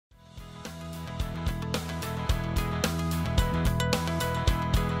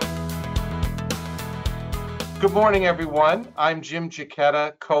Good morning, everyone. I'm Jim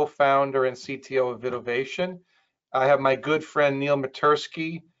Giacchetta, co-founder and CTO of Vidovation. I have my good friend Neil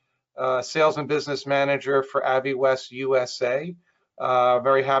Matursky, sales and business manager for Aviwest USA.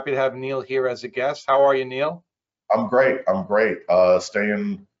 Very happy to have Neil here as a guest. How are you, Neil? I'm great. I'm great.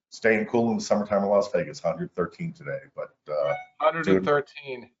 Staying cool in the summertime in Las Vegas. 113 today, but doing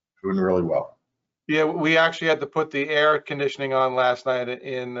 113. really well. Yeah, we actually had to put the air conditioning on last night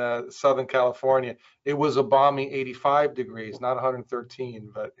in Southern California. It was a balmy 85 degrees, not 113,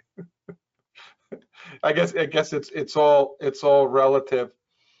 but I guess it's all relative.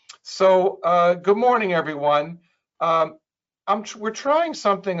 So good morning, everyone. Um, we're trying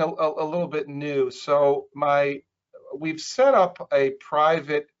something a little bit new. So we've set up a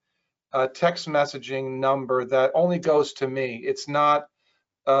private text messaging number that only goes to me. It's not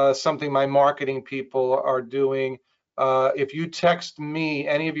something my marketing people are doing. If you text me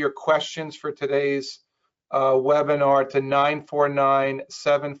any of your questions for today's webinar to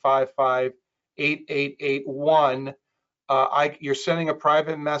 949-755-8881, you're sending a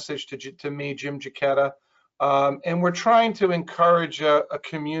private message to me, Jim Giacchetta, and we're trying to encourage a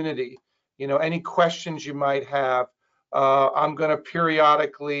community. Any questions you might have, I'm going to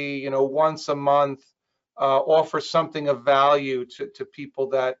periodically, once a month, offer something of value to people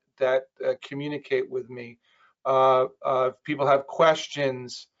that communicate with me. If people have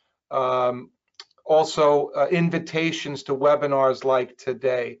questions, also invitations to webinars like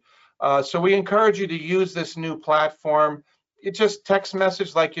today. So we encourage you to use this new platform. It just text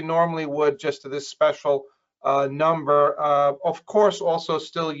message like you normally would, just to this special number. Of course, also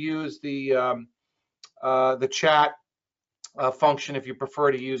still use the chat function if you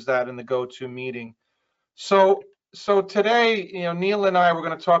prefer to use that in the GoToMeeting. So today, Neil and I were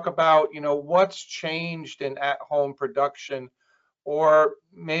going to talk about, what's changed in at-home production, or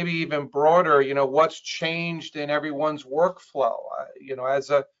maybe even broader, what's changed in everyone's workflow.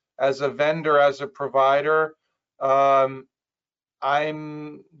 As a vendor, as a provider, there's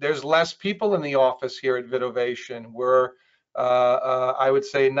less people in the office here at Vidovation. I would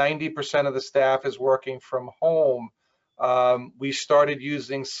say 90% of the staff is working from home. We started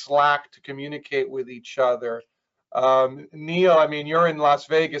using Slack to communicate with each other. Neil, I mean, you're in Las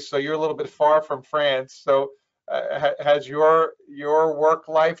Vegas, so you're a little bit far from France. So has your work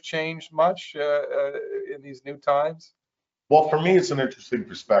life changed much in these new times? Well, for me, it's an interesting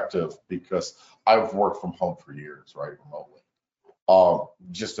perspective because I've worked from home for years, right, remotely.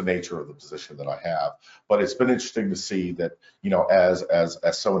 Just the nature of the position that I have. But it's been interesting to see that, as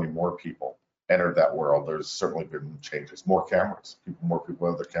so many more people entered that world, there's certainly been changes. More cameras, more people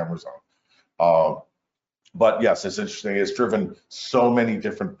have their cameras on. But yes, it's interesting. It's driven so many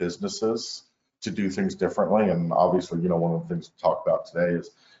different businesses to do things differently. And obviously, one of the things to talk about today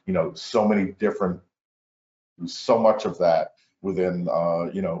is, so much of that within,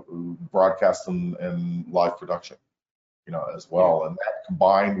 broadcast and live production, as well. And that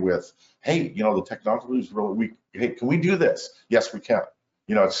combined with, hey, the technology is really weak. Hey, can we do this? Yes, we can.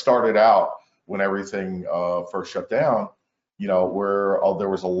 It started out when everything first shut down, where there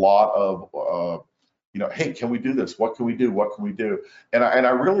was a lot of, hey, can we do this? What can we do? What can we do? And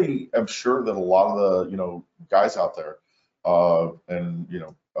I really am sure that a lot of the, guys out there, and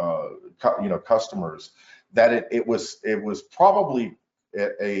customers, that it was probably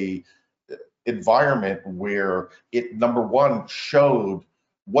a environment where it, number one, showed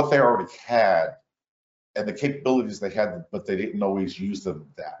what they already had and the capabilities they had, but they didn't always use them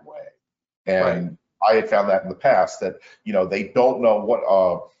that way. And right. I had found that in the past that, they don't know what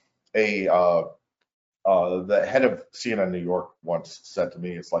the head of CNN New York once said to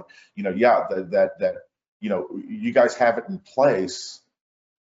me. It's like, yeah, that you guys have it in place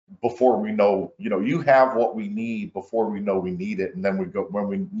before we know, you have what we need before we know we need it, and then when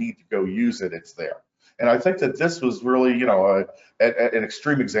we need to go use it, it's there. And I think that this was really, an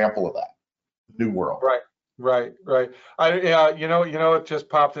extreme example of that new world. Right. It just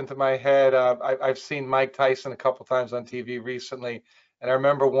popped into my head. I've seen Mike Tyson a couple times on TV recently, and I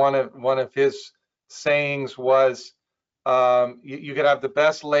remember one of his sayings was, you could have the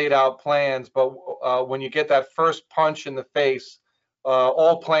best laid out plans, but when you get that first punch in the face,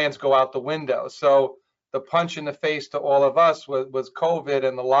 all plans go out the window. So the punch in the face to all of us was COVID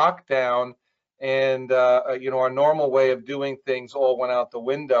and the lockdown, and our normal way of doing things all went out the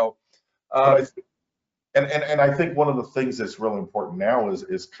window. And I think one of the things that's really important now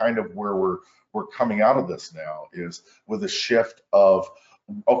is kind of where we're coming out of this now, is with a shift of,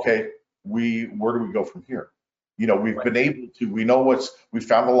 okay, where do we go from here? We've been able to, we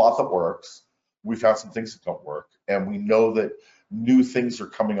found a lot that works. We found some things that don't work, and we know that new things are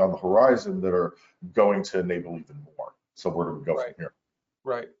coming on the horizon that are going to enable even more. So where do we go from here?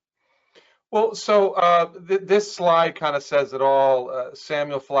 Right. Well, so this slide kind of says it all.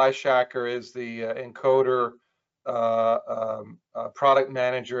 Samuel Fleischacker is the encoder product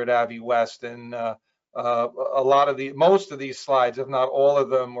manager at AVIWest, and most of these slides, if not all of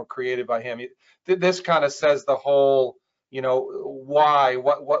them, were created by him. This kind of says the whole, why,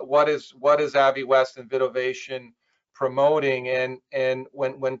 what is AVIWest and Vidovation promoting, and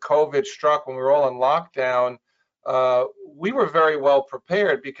when COVID struck, when we were all in lockdown, we were very well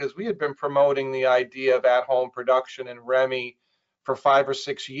prepared because we had been promoting the idea of at-home production and REMI for 5 or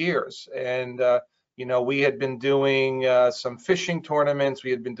 6 years. And, we had been doing some fishing tournaments.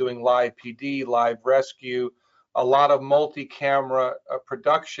 We had been doing live PD, live rescue, a lot of multi-camera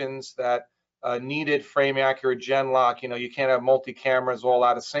productions that needed frame accurate gen lock. You can't have multi-cameras all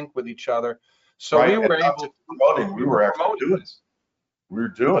out of sync with each other. So right. we were able to promoting, we were actually doing this. We were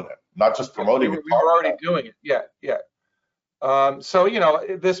doing it, not just promoting. We were already doing it. Yeah. So,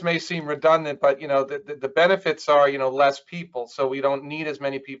 this may seem redundant, but, the benefits are, less people. So we don't need as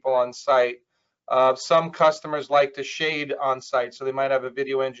many people on site. Some customers like to shade on site. So they might have a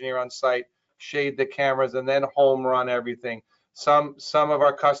video engineer on site, shade the cameras, and then home run everything. Some of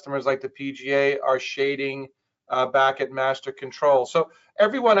our customers, like the PGA, are shading back at master control. So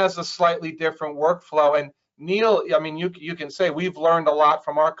everyone has a slightly different workflow. And Neil, I mean, you can say we've learned a lot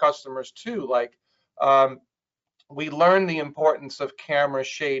from our customers too. Like, we learned the importance of camera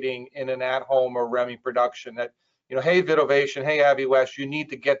shading in an at-home or REMI production. That, hey, Vidovation, hey, AVIWest, you need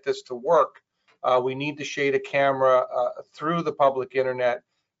to get this to work. We need to shade a camera through the public internet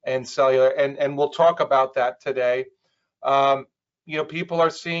and cellular, and we'll talk about that today. People are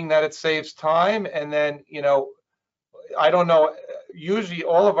seeing that it saves time, and then, I don't know, usually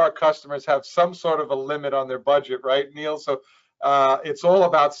all of our customers have some sort of a limit on their budget, right, Neil? So it's all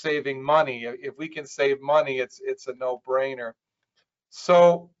about saving money. If we can save money, it's a no-brainer.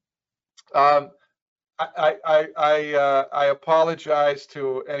 So I apologize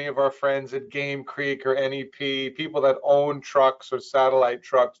to any of our friends at Game Creek or NEP, people that own trucks or satellite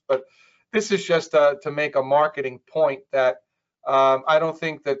trucks, but this is just to make a marketing point that I don't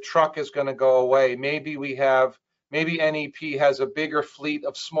think the truck is going to go away. Maybe NEP has a bigger fleet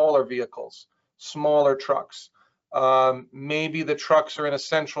of smaller vehicles, smaller trucks. Maybe the trucks are in a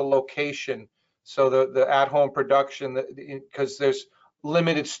central location, so the at-home production, because there's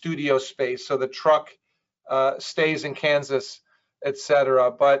limited studio space, so the truck stays in Kansas,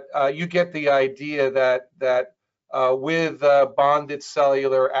 etc. But you get the idea that with bonded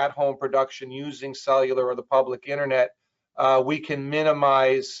cellular at-home production using cellular or the public internet, we can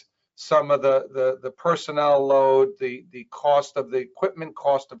minimize some of the personnel load, the cost of the equipment,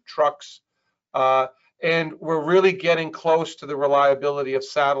 cost of trucks, and we're really getting close to the reliability of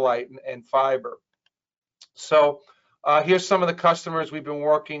satellite and fiber. So here's some of the customers we've been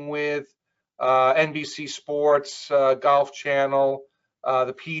working with: NBC Sports, Golf Channel,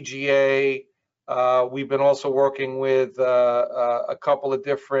 the PGA. We've been also working with a couple of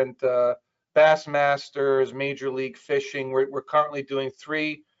different Bassmasters, Major League Fishing. We're currently doing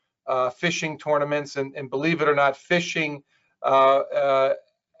 3 fishing tournaments, and believe it or not, fishing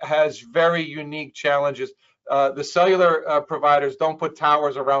has very unique challenges. The cellular providers don't put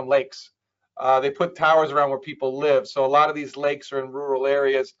towers around lakes. They put towers around where people live. So a lot of these lakes are in rural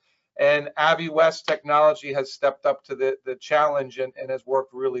areas, and AVIWest technology has stepped up to the challenge and has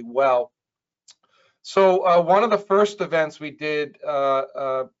worked really well. So one of the first events we did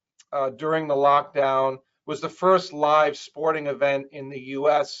during the lockdown was the first live sporting event in the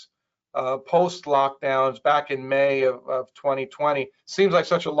US post-lockdowns back in May of 2020. Seems like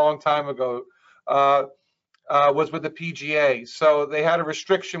such a long time ago. Was with the PGA. So they had a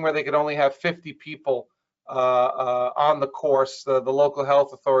restriction where they could only have 50 people on the course. The local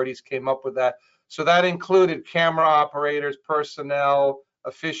health authorities came up with that. So that included camera operators, personnel,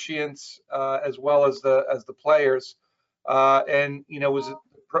 officiants, as well as the players. And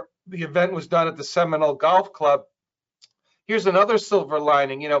the event was done at the Seminole Golf Club. Here's another silver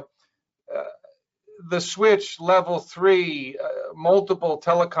lining. The switch level 3, multiple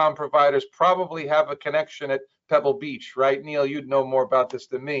telecom providers probably have a connection at Pebble Beach, right? Neil, you'd know more about this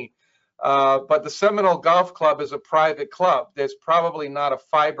than me. But the Seminole Golf Club is a private club. There's probably not a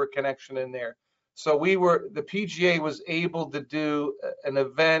fiber connection in there. So the PGA was able to do an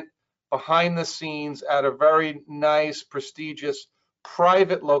event behind the scenes at a very nice, prestigious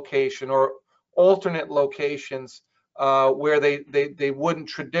private location or alternate locations where they wouldn't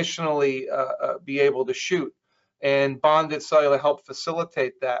traditionally be able to shoot, and bonded cellular helped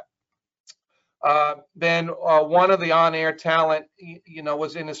facilitate that. Then one of the on-air talent,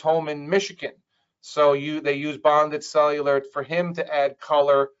 was in his home in Michigan. So they used bonded cellular for him to add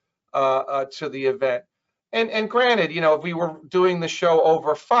color to the event. And granted, if we were doing the show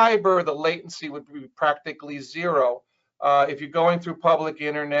over fiber, the latency would be practically zero. If you're going through public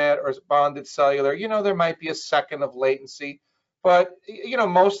internet or bonded cellular, there might be a second of latency. But,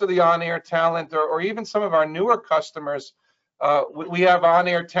 most of the on-air talent or even some of our newer customers, we have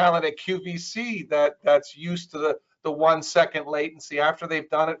on-air talent at QVC that's used to the 1 second latency. After they've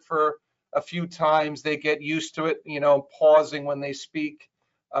done it for a few times, they get used to it, pausing when they speak,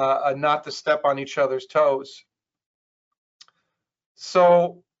 not to step on each other's toes.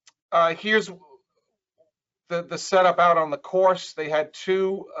 So here's the setup out on the course. They had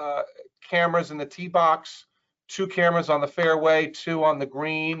 2 cameras in the tee box, 2 cameras on the fairway, 2 on the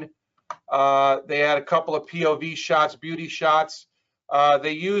green. They had a couple of POV shots, beauty shots.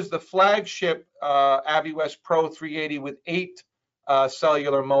 They used the flagship AVIWest Pro 380 with 8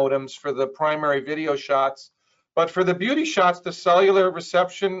 cellular modems for the primary video shots. But for the beauty shots, the cellular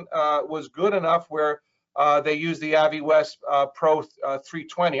reception was good enough where they used the AVIWest Pro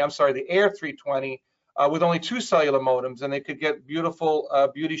 320, I'm sorry, the Air 320 with only 2 cellular modems, and they could get beautiful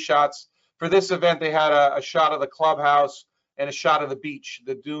beauty shots. For this event, they had a shot of the clubhouse and a shot of the beach,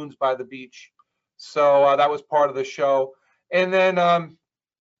 the dunes by the beach. So that was part of the show. And then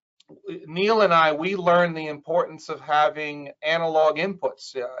Neil and I, we learned the importance of having analog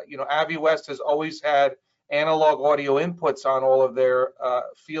inputs. AVIWest has always had analog audio inputs on all of their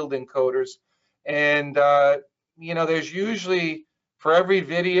field encoders. And, there's usually, for every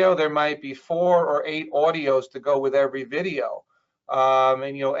video, there might be 4 or 8 audios to go with every video. And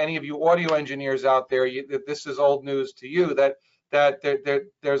any of you audio engineers out there, this is old news to you, that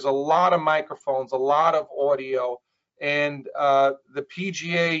there's a lot of microphones, a lot of audio, and the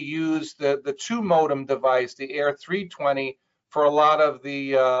PGA used the 2 modem device, the Air 320, for a lot of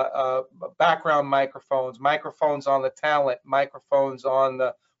the background microphones on the talent, microphones on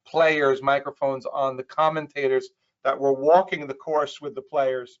the players, microphones on the commentators that were walking the course with the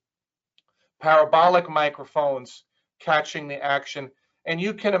players, parabolic microphones catching the action. And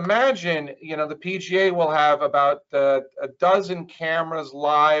you can imagine, the PGA will have about a dozen cameras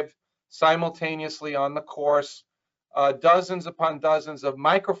live simultaneously on the course, dozens upon dozens of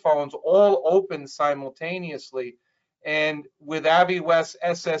microphones all open simultaneously. And with AVIWest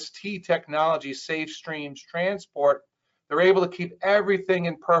SST technology, Safe Streams Transport, they're able to keep everything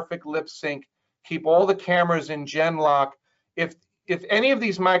in perfect lip sync, keep all the cameras in gen lock. If any of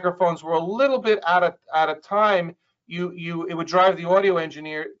these microphones were a little bit out of time, it would drive the audio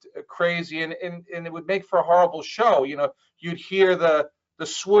engineer crazy, and it would make for a horrible show. You'd hear the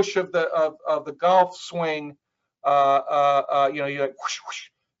swoosh of the golf swing. You'd like whoosh,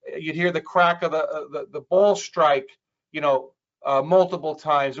 whoosh. You'd hear the crack of the ball strike. Multiple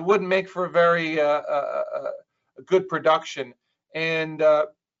times. It wouldn't make for a very good production. And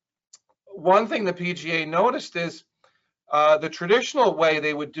one thing the PGA noticed is the traditional way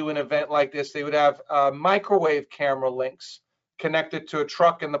they would do an event like this, they would have microwave camera links connected to a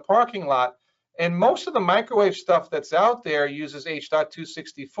truck in the parking lot. And most of the microwave stuff that's out there uses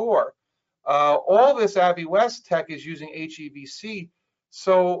H.264. All this AVIWest tech is using HEVC.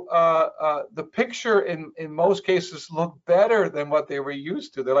 So the picture in most cases look better than what they were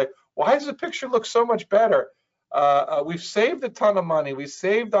used to. They're like, why does the picture look so much better? We've saved a ton of money. We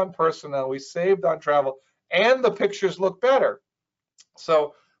saved on personnel. We saved on travel. And the pictures look better.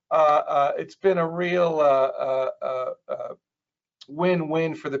 So it's been a real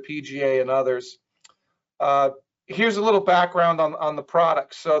win-win for the PGA and others. Here's a little background on the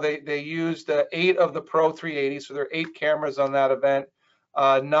product. So they used 8 of the Pro 380. So there are 8 cameras on that event,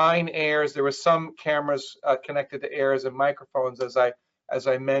 9 Airs. There were some cameras connected to Airs and microphones, as I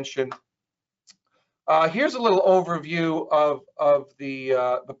mentioned. Here's a little overview of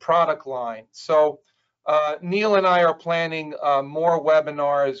the product line. So Neil and I are planning more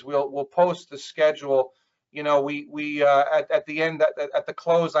webinars. We'll post the schedule. We at the end, at the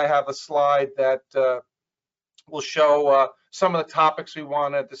close, I have a slide that will show some of the topics we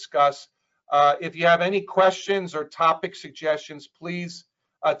want to discuss. If you have any questions or topic suggestions, please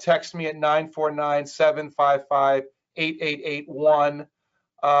text me at 949-755-8881.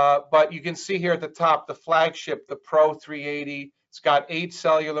 But you can see here at the top, the flagship, the Pro 380. It's got 8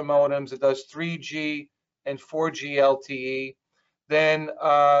 cellular modems. It does 3G and 4G LTE. Then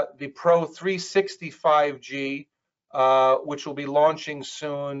the Pro 365G, which will be launching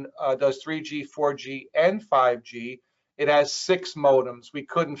soon, does 3G, 4G, and 5G. It has 6 modems. We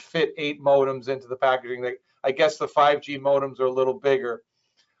couldn't fit 8 modems into the packaging. I guess the 5G modems are a little bigger.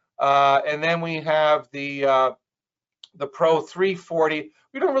 And then we have the Pro 340.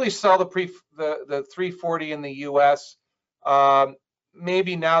 We don't really sell the 340 in the US.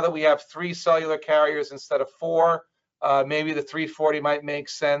 Maybe now that we have 3 cellular carriers instead of 4, maybe the 340 might make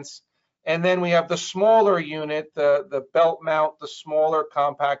sense. And then we have the smaller unit, the belt mount, the smaller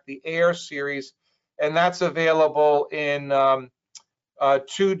compact, the Air series, and that's available in 3G,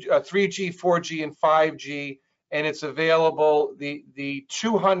 4G, and 5G. And it's available, the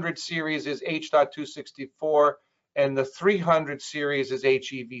 200 series is H.264, and the 300 series is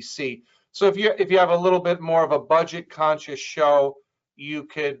HEVC. So if you have a little bit more of a budget conscious show, you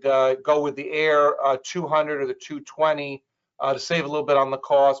could go with the Air 200 or the 220 to save a little bit on the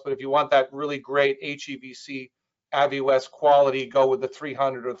cost. But if you want that really great HEVC AVIWest quality, go with the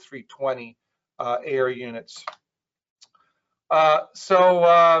 300 or 320 Air units.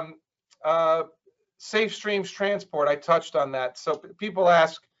 Safe Streams Transport, I touched on that. So people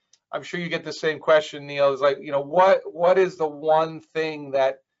ask, I'm sure you get the same question, Neil, is like, what is the one thing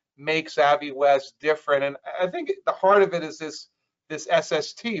that makes AVIWest different? And I think the heart of it is this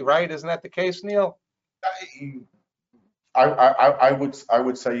SST, right? Isn't that the case, Neil? I would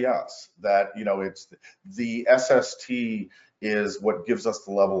say yes, that it's the SST is what gives us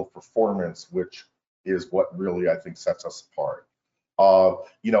the level of performance, which is what really I think sets us apart.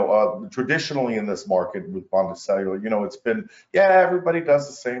 Traditionally in this market with bonded cellular, it's been, everybody does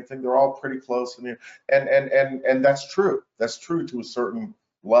the same thing. They're all pretty close, and that's true. That's true to a certain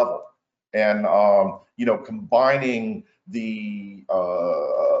level. And combining the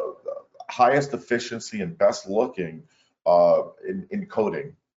highest efficiency and best looking in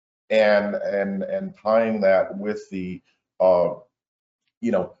encoding and tying that with the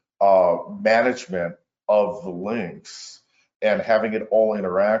management of the links and having it all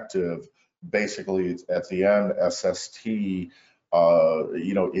interactive, basically it's at the end SST, it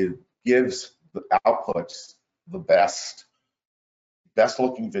gives the outputs the best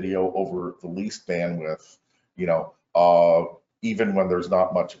looking video over the least bandwidth, even when there's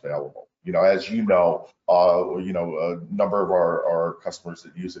not much available. As a number of our customers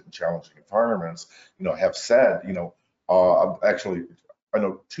that use it in challenging environments, have said, actually, I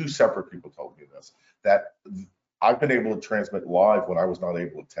know 2 separate people told me this, that I've been able to transmit live when I was not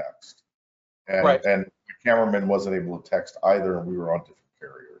able to text. And, right. And the cameraman wasn't able to text either, and we were on different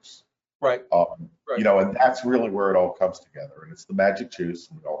carriers. Right. Right. And that's really where it all comes together. And it's the magic juice.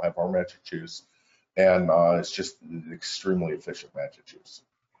 We all have our magic juice. And it's just an extremely efficient magic juice.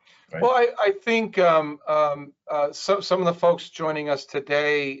 Right? Well, I think some of the folks joining us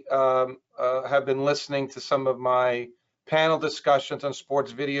today have been listening to some of my panel discussions on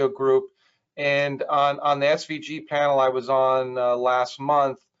Sports Video Group. And on the SVG panel I was on last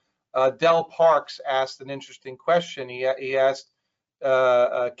month, Del Parks asked an interesting question. He asked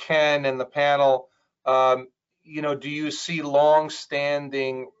Ken and the panel, do you see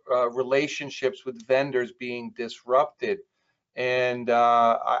long-standing relationships with vendors being disrupted? And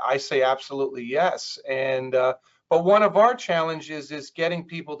I say absolutely yes. And but one of our challenges is getting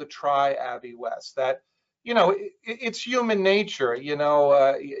people to try AVIWest. That it's human nature. You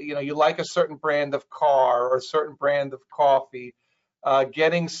like a certain brand of car or a certain brand of coffee.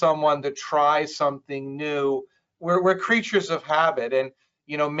 Getting someone to try something new. We're creatures of habit, and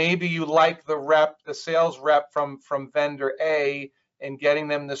maybe you like the sales rep from vendor A, and getting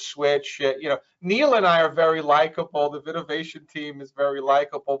them to switch. Neil and I are very likable. The Vidovation team is very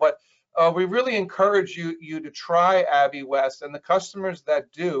likable, but we really encourage you to try AVIWest, and the customers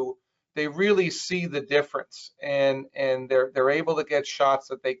that do, they really see the difference, and they're able to get shots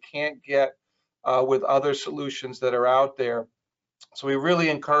that they can't get with other solutions that are out there. So we really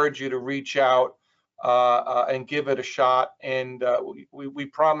encourage you to reach out and give it a shot, and we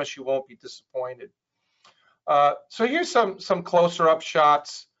promise you won't be disappointed. So here's some closer up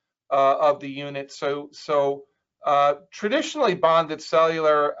shots of the unit. So traditionally bonded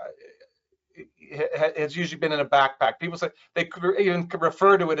cellular has usually been in a backpack. People say they could even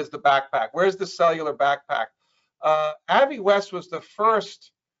refer to it as the backpack. Where's the cellular backpack? AVIWest was the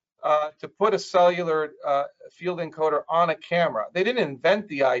first to put a cellular field encoder on a camera. They didn't invent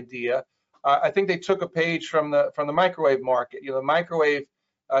the idea. I think they took a page from the microwave market. The microwave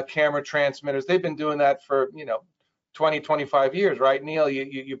camera transmitters, they've been doing that for 20, 25 years, right, Neil?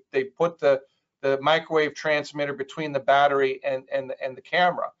 They put the microwave transmitter between the battery and the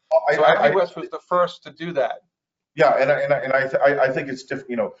camera. So AVIWest was the first to do that. Yeah, and I think it's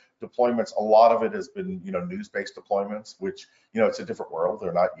different. Deployments. A lot of it has been news-based deployments, which it's a different world.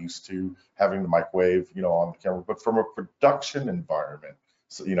 They're not used to having the microwave on the camera. But from a production environment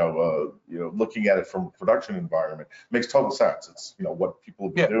So, looking at it from a production environment makes total sense. It's, what people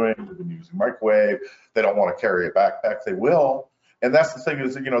have been doing. They've been using microwave. They don't want to carry a backpack. They will. And that's the thing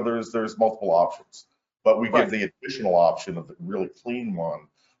is, there's multiple options, but we give the additional option of the really clean one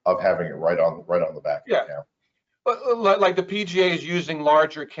of having it right on the back of the camera. But like the PGA is using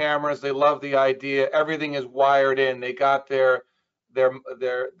larger cameras. They love the idea. Everything is wired in. They got their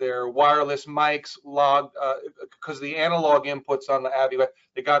wireless mics logged because the analog inputs on the AVIWest.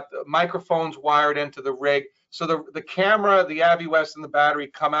 They got the microphones wired into the rig. So the camera, the AVIWest, and the battery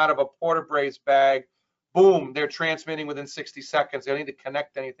come out of a Porta-Brace bag. Boom, they're transmitting within 60 seconds. They don't need to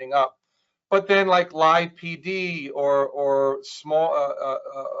connect anything up. But then like Live PD or small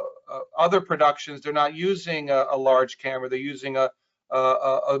other productions, they're not using a large camera. They're using a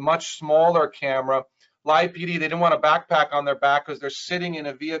much smaller camera. Live PD, they didn't want a backpack on their back because they're sitting in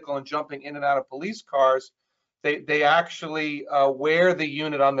a vehicle and jumping in and out of police cars. They actually wear the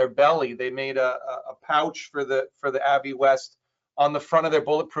unit on their belly. They made a pouch for the AVIWest on the front of their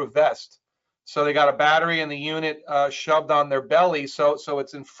bulletproof vest. So they got a battery and the unit shoved on their belly, so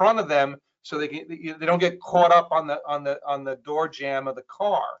it's in front of them, so they don't get caught up on the door jamb of the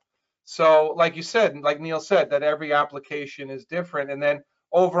car. So like you said, like Neil said, that every application is different. And then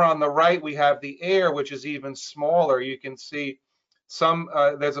over on the right, we have the Air, which is even smaller. You can see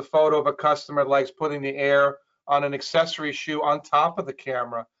there's a photo of a customer that likes putting the Air on an accessory shoe on top of the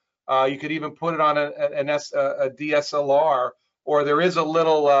camera. You could even put it on a DSLR, or there is a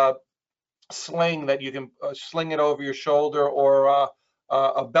little sling that you can sling it over your shoulder, or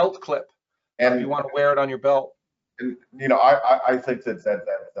a belt clip if you want to wear it on your belt. And I think that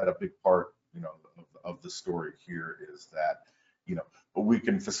a big part of the story here is that we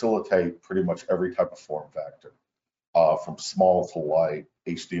can facilitate pretty much every type of form factor, from small to light,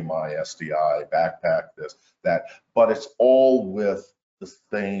 HDMI, SDI, backpack, this, that, but it's all with the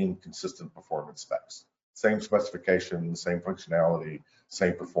same consistent performance specs, same specifications, same functionality,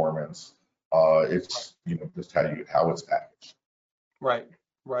 same performance. It's just how it's packaged. Right.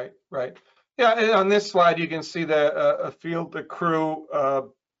 Yeah, and on this slide you can see a field crew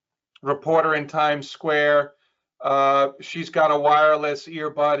reporter in Times Square. She's got a wireless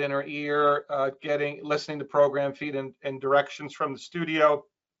earbud in her ear, listening to program feed and directions from the studio.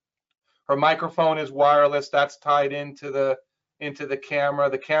 Her microphone is wireless. That's tied into the camera.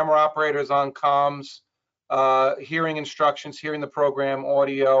 The camera operator is on comms, hearing instructions, hearing the program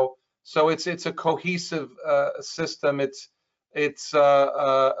audio. So it's a cohesive system. It's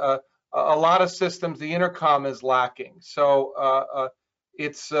a lot of systems. The intercom is lacking. So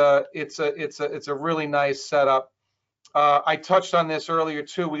it's a really nice setup. I touched on this earlier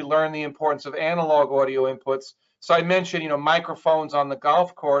too. We learned the importance of analog audio inputs. So I mentioned, microphones on the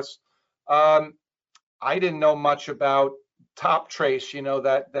golf course. I didn't know much about top trace,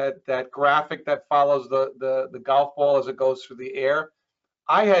 that graphic that follows the golf ball as it goes through the air.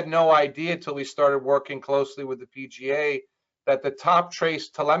 I had no idea until we started working closely with the PGA that the top trace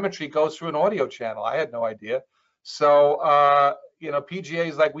telemetry goes through an audio channel. I had no idea. So, PGA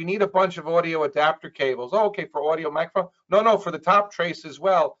is like, we need a bunch of audio adapter cables. Oh, okay, for audio microphone? No, for the top trace as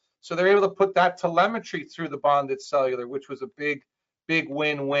well. So they're able to put that telemetry through the bonded cellular, which was a big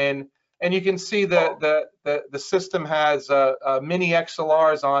win-win. And you can see the system has mini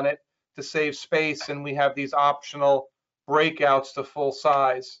XLRs on it to save space, and we have these optional breakouts to full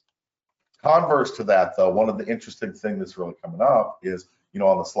size. Converse to that, though, one of the interesting things that's really coming up is,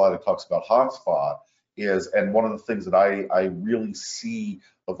 on the slide it talks about hotspot, and one of the things that I really see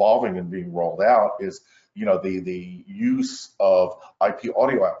evolving and being rolled out is, the use of IP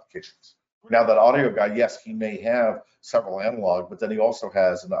audio applications. Now that audio guy, yes, he may have several analog, but then he also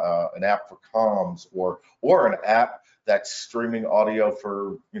has an app for comms or an app that's streaming audio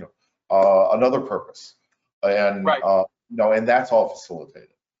for another purpose, and and that's all facilitated.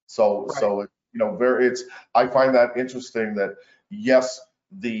 So I find that interesting that yes,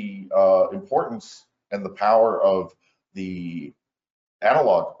 the importance and the power of the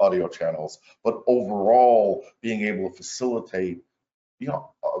analog audio channels, but overall being able to facilitate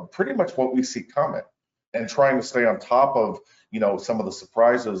pretty much what we see coming, and trying to stay on top of some of the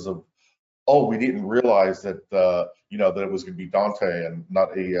surprises of, oh, we didn't realize that that it was going to be Dante and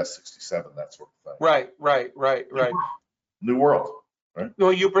not AES-67, that sort of thing. Right. New world. Right.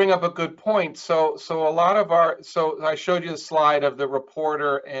 Well, you bring up a good point. So a lot of I showed you the slide of the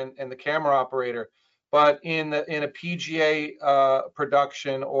reporter and the camera operator, but in a PGA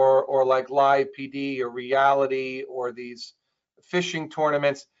production or like Live PD or Reality or these fishing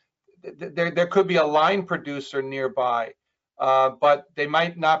tournaments, there could be a line producer nearby, but they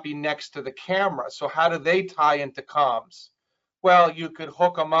might not be next to the camera. So how do they tie into comms? well, you could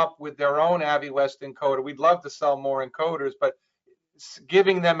hook them up with their own AviWest encoder. We'd love to sell more encoders, but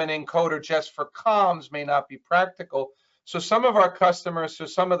giving them an encoder just for comms may not be practical. So some of our customers, so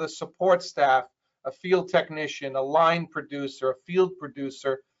some of the support staff, a field technician, a line producer, a field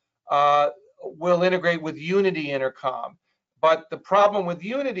producer, will integrate with Unity Intercom. But the problem with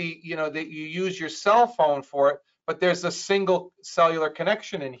Unity, that you use your cell phone for it, but there's a single cellular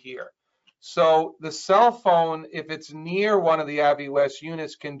connection in here. So the cell phone, if it's near one of the AviWest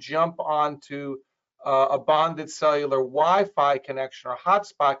units, can jump onto a bonded cellular Wi-Fi connection or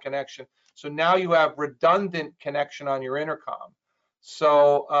hotspot connection. So now you have redundant connection on your intercom.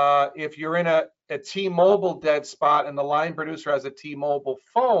 So if you're in a T-Mobile dead spot and the line producer has a T-Mobile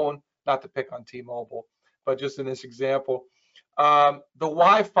phone, not to pick on T-Mobile, but just in this example, the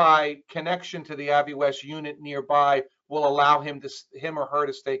Wi-Fi connection to the AviWest unit nearby will allow him or her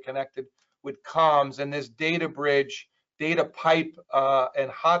to stay connected with comms, and this data bridge, data pipe,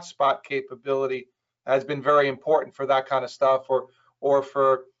 and hotspot capability has been very important for that kind of stuff. Or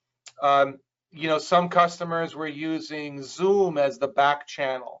for some customers were using Zoom as the back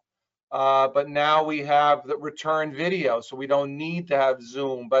channel, but now we have the return video, so we don't need to have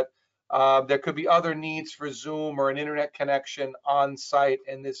Zoom. But there could be other needs for Zoom or an internet connection on site,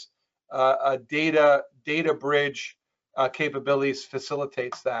 and this data bridge capabilities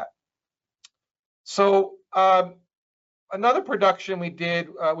facilitates that. So another production we did,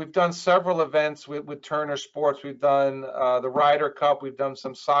 we've done several events with Turner Sports. We've done the Ryder Cup. We've done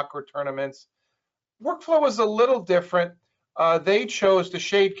some soccer tournaments. Workflow was a little different. They chose to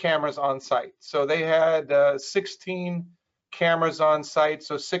shade cameras on site. So they had 16 cameras on site,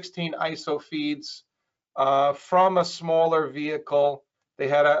 so 16 ISO feeds from a smaller vehicle. They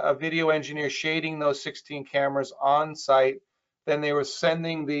had a video engineer shading those 16 cameras on site. Then they were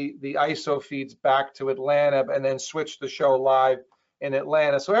sending the ISO feeds back to Atlanta and then switched the show live in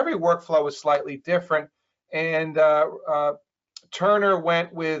Atlanta. So every workflow was slightly different. And Turner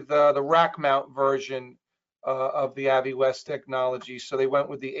went with the rack mount version of the AviWest technology. So they went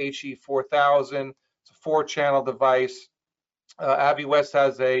with the HE4000. It's a 4-channel device. AviWest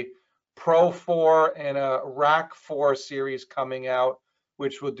has a Pro 4 and a Rack 4 series coming out,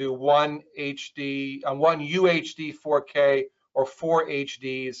 which will do one UHD 4K or 4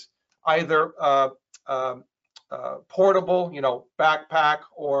 HDs, either portable, backpack,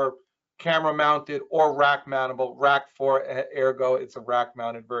 or camera mounted, or rack mountable. Rack 4, ergo, it's a rack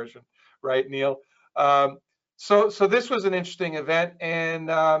mounted version, right, Neil? So this was an interesting event, and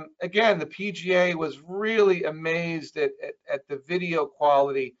again, the PGA was really amazed at the video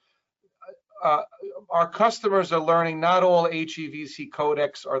quality. Our customers are learning not all HEVC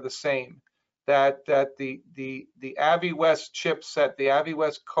codecs are the same. That the AviWest chipset, the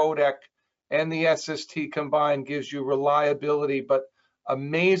AviWest codec, and the SST combined gives you reliability, but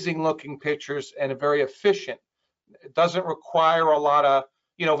amazing looking pictures and very efficient. It doesn't require a lot of,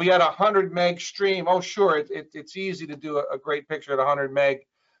 if we had a 100 meg stream, oh sure, it's easy to do a great picture at 100 meg,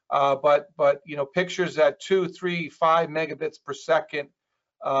 but pictures at 2, 3, 5 megabits per second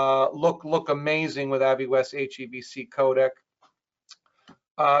look amazing with AviWest HEVC codec.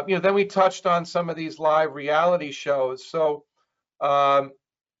 Then we touched on some of these live reality shows. So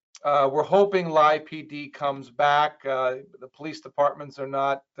we're hoping Live PD comes back. The police departments are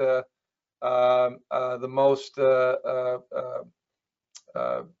not the most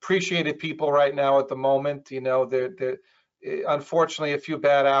appreciated people right now at the moment. Unfortunately, a few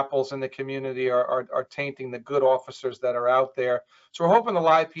bad apples in the community are tainting the good officers that are out there. So we're hoping the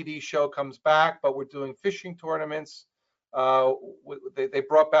Live PD show comes back, but we're doing fishing tournaments. They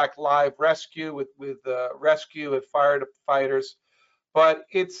brought back live rescue with rescue and firefighters, but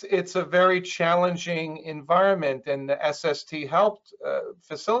it's a very challenging environment, and the SST helped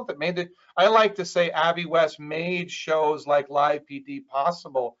facilitate. I like to say AviWest made shows like Live PD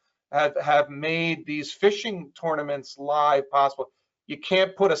possible. Have made these fishing tournaments live possible. You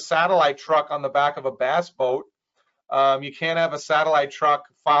can't put a satellite truck on the back of a bass boat. You can't have a satellite truck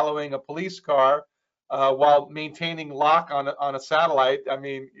following a police car while maintaining lock on a satellite. I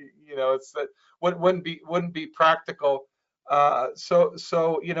mean, it's wouldn't be practical. So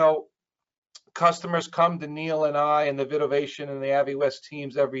customers come to Neil and I and the Vidovation and the AviWest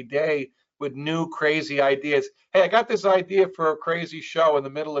teams every day with new crazy ideas. Hey, I got this idea for a crazy show in the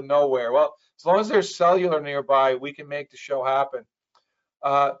middle of nowhere. Well, as long as there's cellular nearby, we can make the show happen.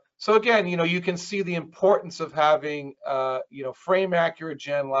 So again, you can see the importance of having, frame accurate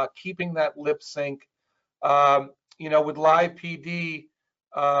Genlock, keeping that lip sync. With Live PD,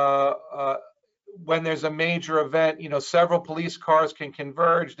 when there's a major event, several police cars can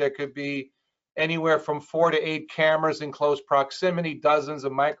converge. There could be, anywhere from 4 to 8 cameras in close proximity, dozens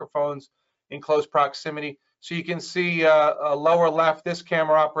of microphones in close proximity. So you can see lower left, this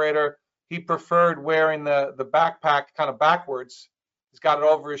camera operator, he preferred wearing the backpack kind of backwards. He's got it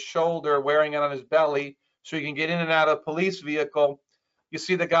over his shoulder, wearing it on his belly, so he can get in and out of a police vehicle. You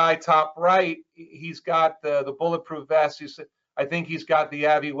see the guy top right, he's got the bulletproof vest. I think he's got the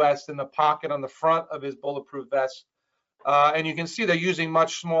Avi West in the pocket on the front of his bulletproof vest. And you can see they're using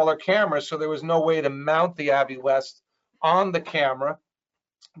much smaller cameras, so there was no way to mount the Avi West on the camera.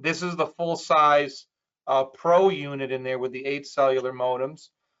 This is the full-size Pro unit in there with the 8 cellular modems.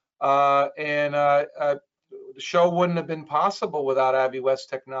 The show wouldn't have been possible without Avi West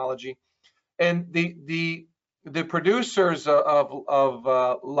technology. And the producers of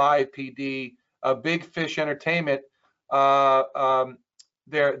Live PD, Big Fish Entertainment,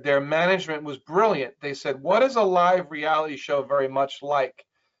 their management was brilliant. They said, "What is a live reality show very much like?"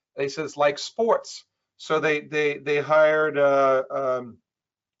 They said it's like sports. So they hired I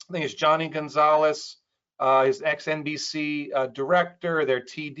think it's Johnny Gonzalez, his ex-NBC director. Their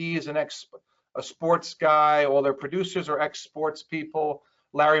TD is a sports guy. All their producers are ex-sports people.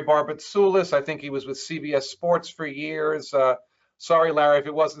 Larry Barbatsoulis, I think he was with CBS Sports for years. Sorry, Larry, if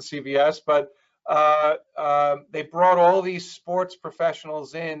it wasn't CBS, but they brought all these sports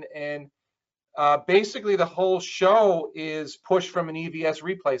professionals in, and basically the whole show is pushed from an EVS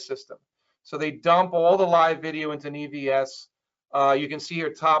replay system. So they dump all the live video into an EVS. You can see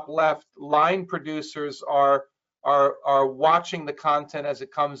here top left, line producers are watching the content as it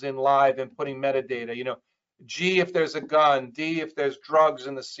comes in live and putting metadata. You know, G if there's a gun, D if there's drugs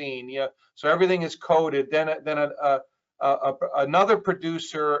in the scene. Yeah, so everything is coded. Then another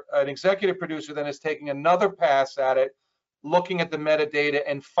producer, an executive producer, then is taking another pass at it, looking at the metadata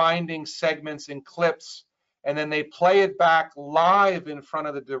and finding segments and clips, and then they play it back live in front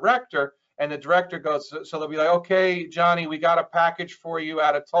of the director. And the director goes, so they'll be like, "Okay, Johnny, we got a package for you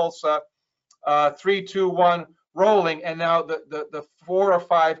out of Tulsa. 3, 2, 1, rolling." And now the 4 or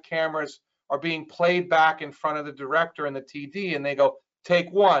 5 cameras are being played back in front of the director and the TD, and they go,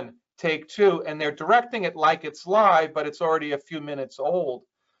 "Take 1, take 2," and they're directing it like it's live, but it's already a few minutes old.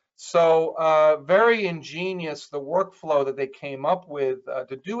 So very ingenious, the workflow that they came up with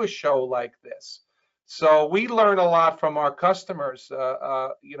to do a show like this. So we learn a lot from our customers.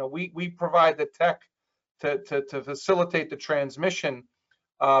 You know, we provide the tech to facilitate the transmission,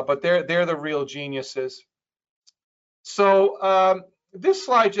 but they're the real geniuses. So this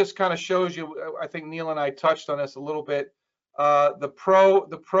slide just kind of shows you, I think Neil and I touched on this a little bit. The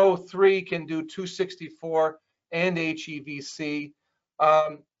Pro 3 can do 264 and HEVC.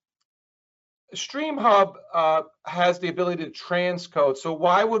 StreamHub has the ability to transcode. So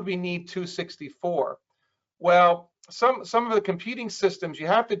why would we need 264? Well, some of the competing systems, you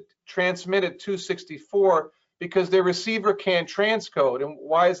have to transmit at 264 because their receiver can't transcode. And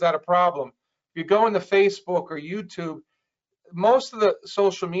why is that a problem? If you go into Facebook or YouTube, most of the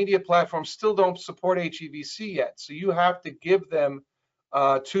social media platforms still don't support HEVC yet. So you have to give them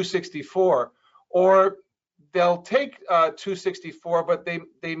 264, or they'll take 264, but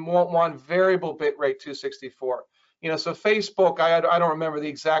they won't want variable bitrate 264. You know, so Facebook, I don't remember the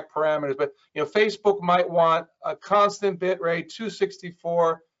exact parameters, but you know, Facebook might want a constant bitrate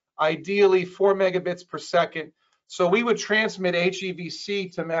 264, ideally 4 megabits per second. So we would transmit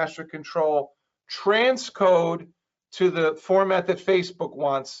HEVC to master control, transcode to the format that Facebook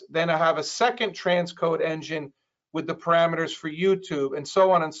wants, then I have a second transcode engine with the parameters for YouTube, and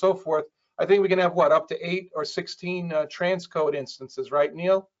so on and so forth. I think we can have what, up to 8 or 16 transcode instances, right,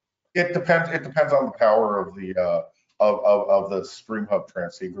 Neil? It depends. It depends on the power of the StreamHub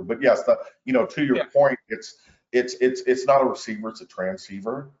transceiver. But yes, you know, to your point, it's not a receiver, it's a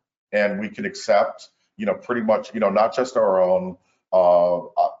transceiver, and we can accept, you know, pretty much, you know, not just our own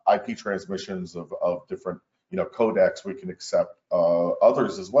IP transmissions of different, you know, codecs. We can accept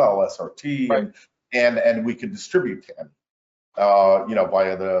others as well, SRT, right. and we can distribute them, you know,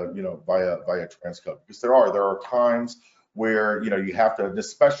 via transcode, because there are times where, you know, you have to,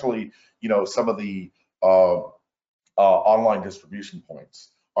 especially, you know, some of the online distribution points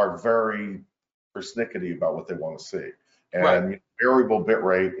are very persnickety about what they want to see, and right. Variable bit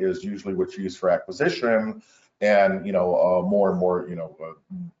rate is usually what's used for acquisition, and you know, more and more, you know,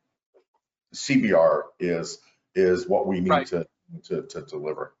 CBR is what we need right. to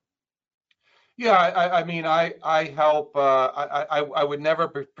deliver. Yeah, I mean, I help. I would never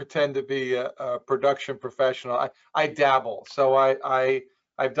pretend to be a production professional. I dabble. So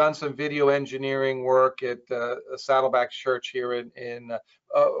I've done some video engineering work at Saddleback Church here in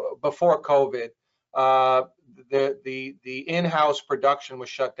before COVID. The in-house production was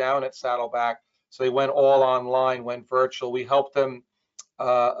shut down at Saddleback, so they went all online, went virtual. We helped them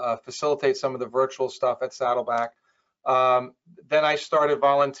facilitate some of the virtual stuff at Saddleback. Then I started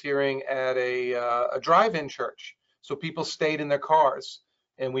volunteering at a drive-in church, so people stayed in their cars,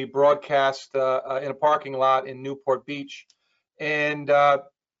 and we broadcast in a parking lot in Newport Beach, and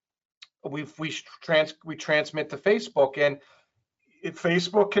we transmit to Facebook, and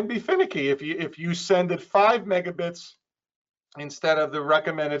Facebook can be finicky. If you send it 5 megabits instead of the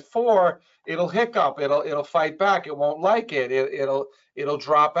recommended 4, it'll hiccup. It'll fight back. It won't like it. It'll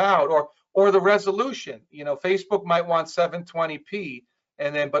drop out. Or the resolution. You know, Facebook might want 720p,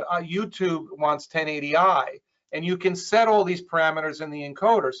 but YouTube wants 1080i, and you can set all these parameters in the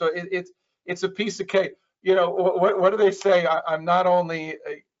encoder. So it's a piece of cake. You know, what do they say? I'm not only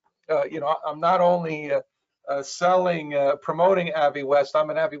promoting AVIWest. I'm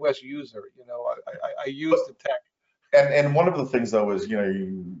an AVIWest user. You know, I use the tech. And one of the things though is, you know,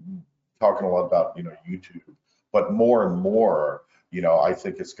 you talking a lot about, you know, YouTube, but more and more, you know, I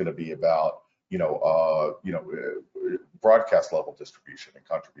think it's going to be about, broadcast level distribution and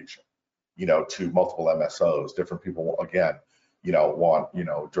contribution, you know, to multiple MSOs. Different people, again, you know, want, you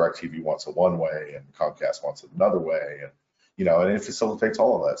know, DirecTV wants it one way and Comcast wants it another way, and you know, and it facilitates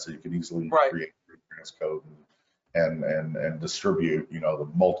all of that, so you can easily create transcode and distribute, you know, the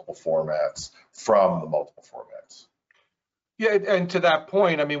multiple formats from the multiple formats. Yeah, and to that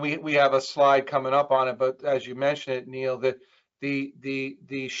point, I mean, we have a slide coming up on it, but as you mentioned it, Neil,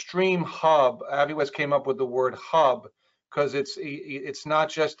 the Stream Hub, AVIWest came up with the word hub because it's not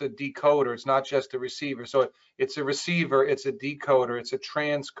just a decoder, it's not just a receiver. So it's a receiver, it's a decoder, it's a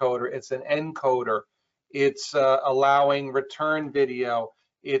transcoder, it's an encoder, it's allowing return video,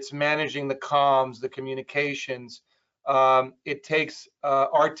 it's managing the comms, the communications. It takes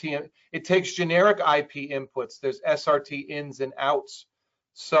it takes generic IP inputs. There's SRT ins and outs.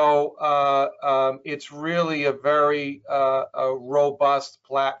 So it's really a very robust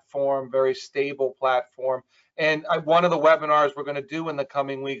platform, very stable platform. And one of the webinars we're going to do in the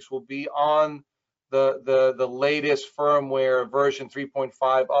coming weeks will be on the latest firmware version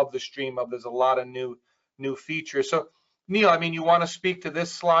 3.5 of the Stream Hub. There's a lot of new features. So Neil, I mean, you want to speak to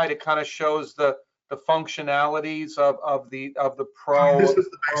this slide? It kind of shows the functionalities of the Pro. This is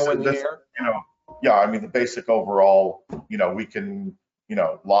the basic, you know, yeah, I mean, the basic overall, you know, we can, you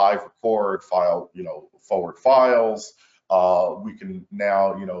know, live record, file, you know, forward files. We can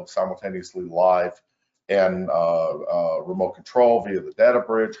now, you know, simultaneously live and remote control via the data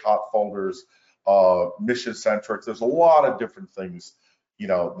bridge, hot folders, mission centric. There's a lot of different things, you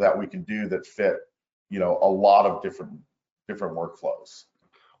know, that we can do that fit, you know, a lot of different workflows.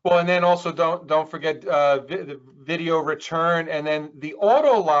 Well, and then also don't forget video return, and then the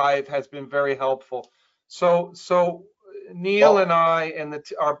auto live has been very helpful. So Neil and I and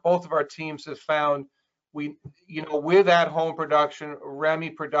both of our teams have found with at-home production,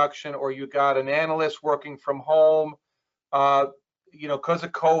 REMI production, or you got an analyst working from home, because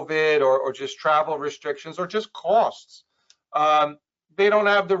of COVID or just travel restrictions or just costs, they don't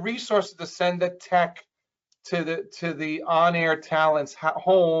have the resources to send the tech to the on-air talent's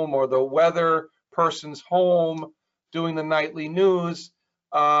home or the weather person's home doing the nightly news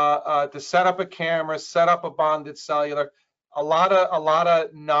to set up a camera, set up a bonded cellular. A lot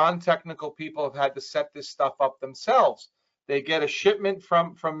of non-technical people have had to set this stuff up themselves. They get a shipment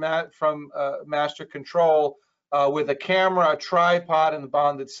from Master Control with a camera, a tripod, and the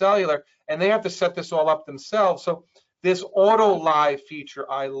bonded cellular, and they have to set this all up themselves. So this auto live feature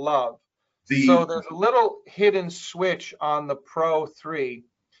I love. So there's a little hidden switch on the Pro 3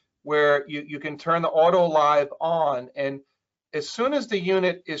 where you can turn the auto live on, and as soon as the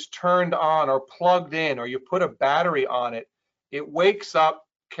unit is turned on or plugged in or you put a battery on it, it wakes up,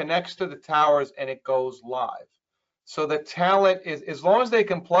 connects to the towers, and it goes live. So the talent is, as long as they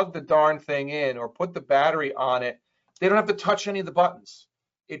can plug the darn thing in or put the battery on it, they don't have to touch any of the buttons.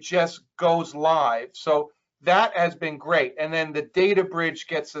 It just goes live. So that has been great. And then the data bridge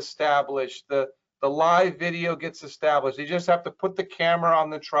gets established, the live video gets established. You just have to put the camera on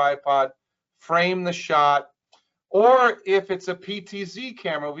the tripod, frame the shot, or if it's a PTZ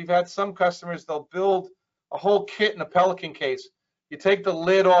camera, we've had some customers, they'll build a whole kit in a Pelican case. You take the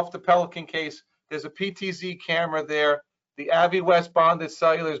lid off the Pelican case, there's a PTZ camera there, the AVIWest bonded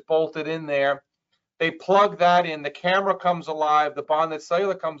cellular is bolted in there. They plug that in, the camera comes alive, the bonded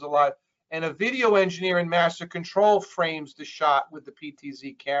cellular comes alive, and a video engineer in Master Control frames the shot with the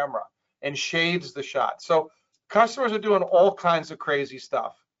PTZ camera and shades the shot. So customers are doing all kinds of crazy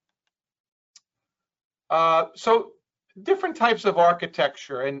stuff. So different types of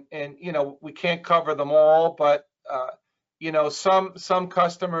architecture, and we can't cover them all, but some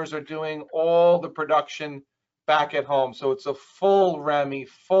customers are doing all the production back at home, so it's a full REMI,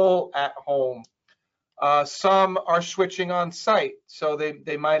 full at home. Some are switching on site, so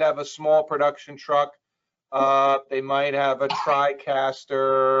they might have a small production truck. They might have a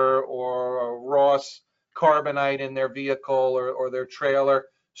TriCaster or a Ross Carbonite in their vehicle or their trailer,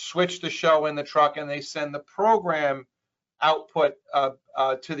 switch the show in the truck, and they send the program output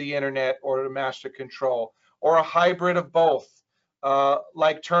to the internet or to master control, or a hybrid of both.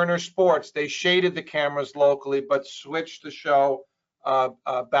 Like Turner Sports, they shaded the cameras locally, but switched the show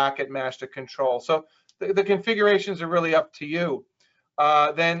back at master control. So the configurations are really up to you.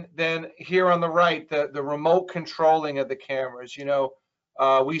 Then here on the right, the remote controlling of the cameras.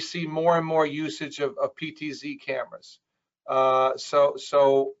 We see more and more usage of PTZ cameras. You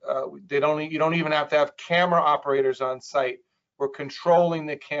don't even have to have camera operators on site. We're controlling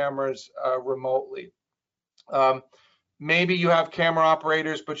the cameras remotely. Maybe you have camera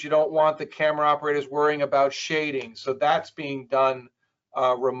operators, but you don't want the camera operators worrying about shading. So that's being done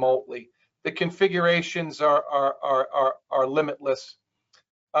remotely. The configurations are limitless.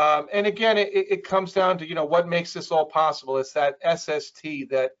 And again, it comes down to what makes this all possible. It's that SST,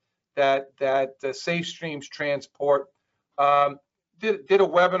 that SafeStreams transport. Did a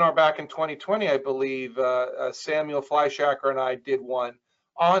webinar back in 2020, I believe. Samuel Fleischacker and I did one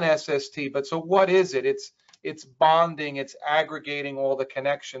on SST. But so what is it? It's bonding, it's aggregating all the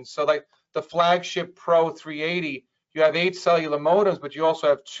connections. So like the flagship Pro 380, you have 8 cellular modems, but you also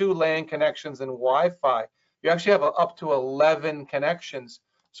have 2 LAN connections and Wi-Fi. You actually have up to 11 connections.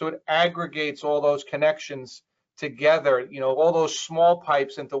 So it aggregates all those connections together, all those small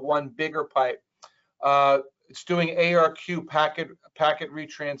pipes into one bigger pipe. It's doing ARQ packet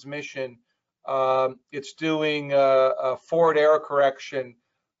retransmission. It's doing forward error correction,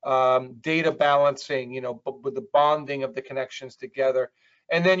 data balancing, with the bonding of the connections together.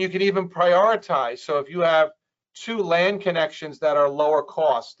 And then you can even prioritize. So if you have 2 LAN connections that are lower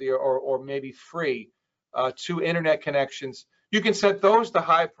cost or maybe free, 2 internet connections, you can set those to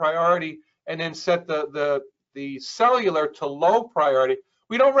high priority and then set the cellular to low priority.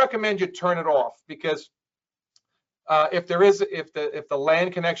 We don't recommend you turn it off, because if the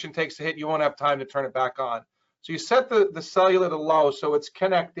LAN connection takes a hit, you won't have time to turn it back on. So you set the cellular to low, so it's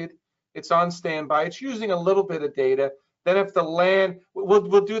connected, it's on standby, it's using a little bit of data. Then if the LAN,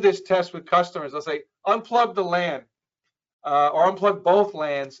 we'll do this test with customers. I'll say unplug the LAN or unplug both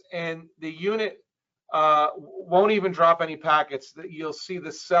LANs, and the unit won't even drop any packets. You'll see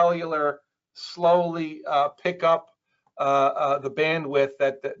the cellular slowly pick up the bandwidth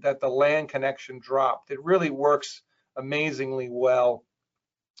that the LAN connection dropped. It really works amazingly well.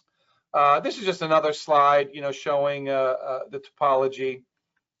 This is just another slide, showing the topology.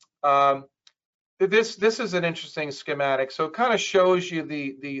 This is an interesting schematic. So it kind of shows you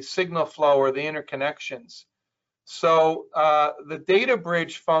the signal flow or the interconnections. So the data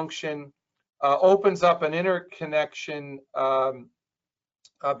bridge function opens up an interconnection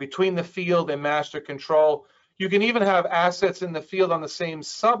between the field and master control. You can even have assets in the field on the same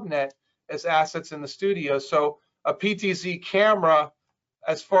subnet as assets in the studio. So a PTZ camera,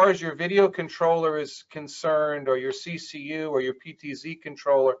 as far as your video controller is concerned, or your CCU or your PTZ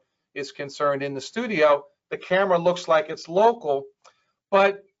controller is concerned in the studio, the camera looks like it's local.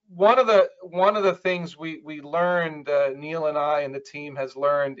 But one of the things we learned, Neil and I and the team has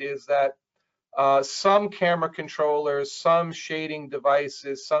learned, is that some camera controllers, some shading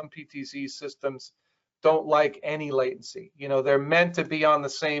devices, some PTZ systems don't like any latency. They're meant to be on the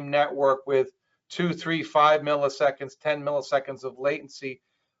same network with 2, 3, 5 milliseconds, 10 milliseconds of latency.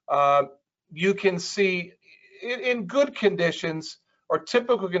 You can see in good conditions or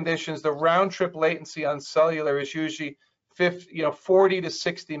typical conditions, the round trip latency on cellular is usually 40 to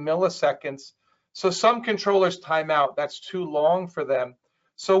 60 milliseconds. So some controllers time out. That's too long for them.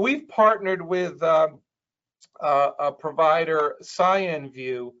 So we've partnered with a provider,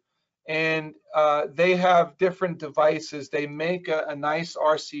 CyanView, and they have different devices. They make a nice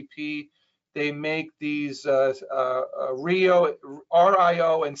RCP. They make these RIO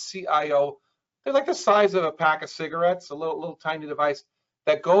and CIO. They're like the size of a pack of cigarettes, a little tiny device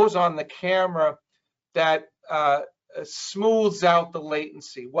that goes on the camera that smooths out the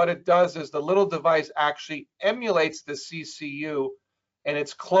latency. What it does is the little device actually emulates the CCU, and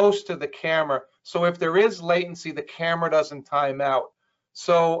it's close to the camera. So if there is latency, the camera doesn't time out.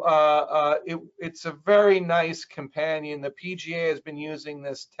 So it's a very nice companion. The PGA has been using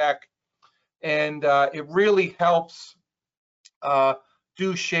this tech, and it really helps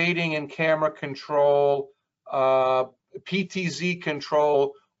do shading and camera control PTZ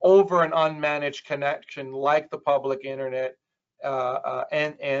control over an unmanaged connection like the public internet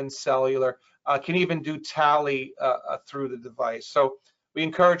and cellular. Can even do tally through the device. So we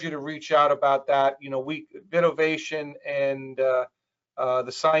encourage you to reach out about that. You know, Vidovation and the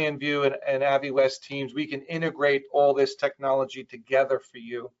CyanView and Aviwest teams, we can integrate all this technology together for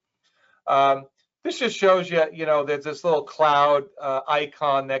you. This just shows you, you know, there's this little cloud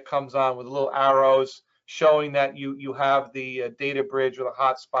icon that comes on with little arrows showing that you have the data bridge or the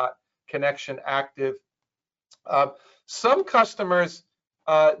hotspot connection active. Some customers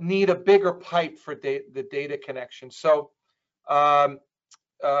need a bigger pipe for the data connection. So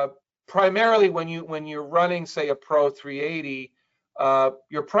primarily when you're running, say, a Pro 380,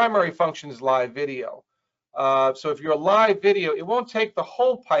 your primary function is live video. So if you're live video, it won't take the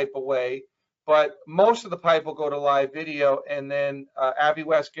whole pipe away, but most of the pipe will go to live video, and then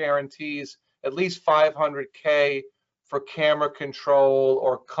Aviwest guarantees at least 500K for camera control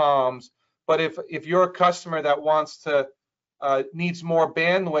or comms. But if you're a customer that wants to needs more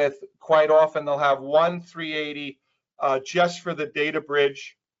bandwidth, quite often they'll have one 380 just for the data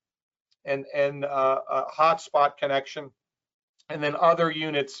bridge and a hotspot connection, and then other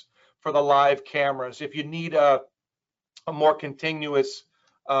units for the live cameras if you need a more continuous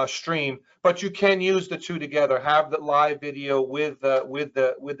stream. But you can use the two together, have the live video with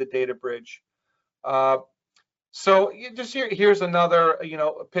the data bridge. So just here's another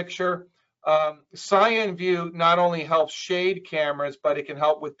picture. CyanView not only helps shade cameras, but it can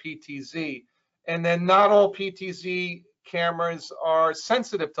help with PTZ. And then not all PTZ cameras are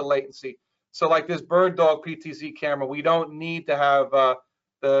sensitive to latency. So like this BirdDog PTZ camera, we don't need to have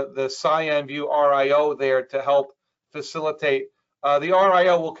the CyanView RIO there to help facilitate. The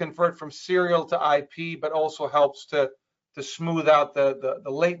RIO will convert from serial to IP, but also helps to smooth out the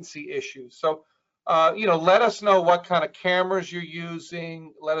latency issues. So let us know what kind of cameras you're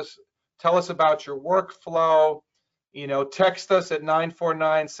using. Tell us about your workflow. Text us at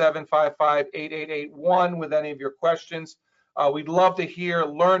 949-755-8881 with any of your questions. We'd love to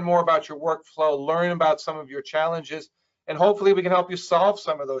learn more about your workflow, learn about some of your challenges, and hopefully we can help you solve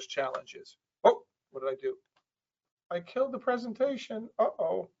some of those challenges. Oh, what did I do? I killed the presentation.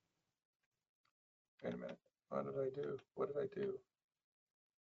 Uh-oh. Wait a minute. What did I do? What did I do?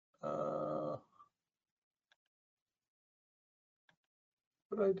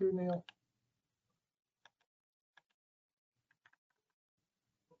 What did I do, Neil?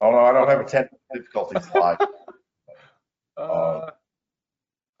 Oh, no, I don't have a technical difficulty slide. I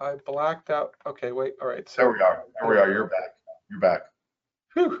blacked out. Okay, wait. All right. So there we are. There we are. You're back. You're back.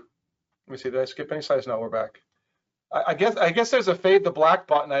 Whew. Let me see. Did I skip any slides? No, we're back. I guess there's a fade to black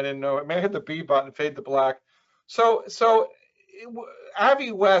button. I didn't know. It may have hit the B button, fade to black. So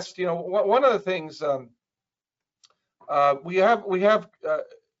Aviwest, one of the things we have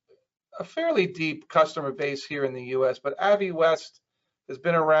a fairly deep customer base here in the U.S., but Aviwest has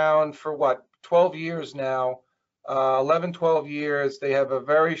been around for what, 12 years now, 11, 12 years. They have a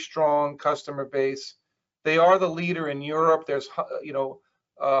very strong customer base. They are the leader in Europe. There's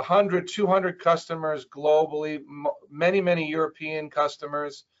 100, 200 customers globally, many European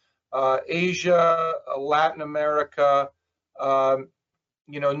customers, Asia, Latin America.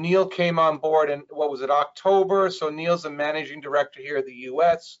 Neil came on board in, what was it, October? So Neil's the managing director here in the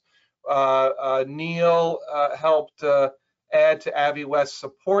US. Neil helped add to Aviwest's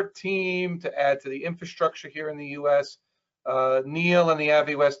support team, to add to the infrastructure here in the US. Neil and the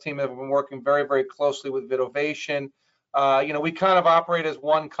Aviwest team have been working very, very closely with Vidovation. We kind of operate as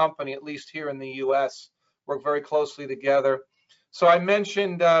one company, at least here in the US, work very closely together. So I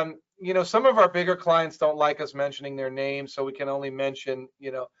mentioned, some of our bigger clients don't like us mentioning their names, so we can only mention,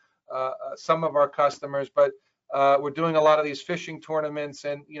 some of our customers, but we're doing a lot of these fishing tournaments,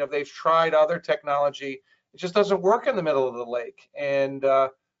 and, they've tried other technology. It just doesn't work in the middle of the lake. And the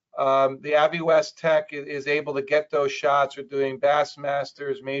Aviwest tech is able to get those shots. We're doing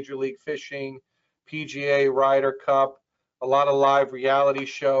Bassmasters, Major League Fishing, PGA, Ryder Cup, a lot of live reality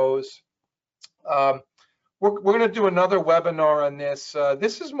shows. We're going to do another webinar on this.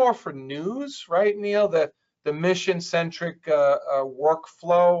 This is more for news, right, Neil? The mission-centric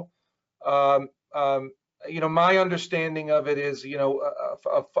workflow. My understanding of it is,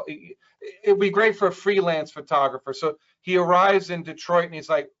 it'd be great for a freelance photographer. So he arrives in Detroit and he's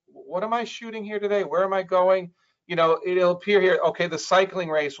like, what am I shooting here today? Where am I going? It'll appear here. Okay, the cycling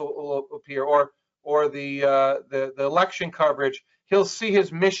race will appear, or the election coverage. He'll see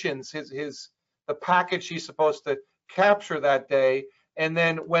his missions, the package he's supposed to capture that day. And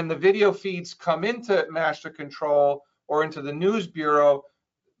then when the video feeds come into Master Control or into the News Bureau,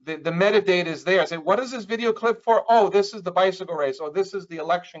 the metadata is there. I say, what is this video clip for? Oh, this is the bicycle race. Oh, this is the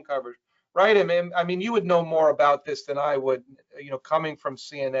election coverage, right? I mean, you would know more about this than I would, coming from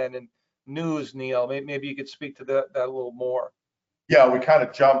CNN and news, Neil. Maybe you could speak to that a little more. Yeah, we kind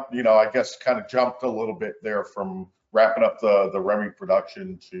of jumped, I guess kind of jumped a little bit there from wrapping up the Remy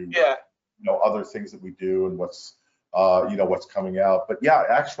production to, Yeah. Other things that we do and what's coming out. But yeah,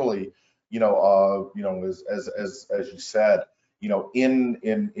 actually, as you said,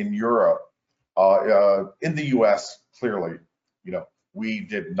 in Europe, in the US, clearly, we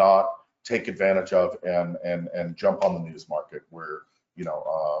did not take advantage of and jump on the news market where,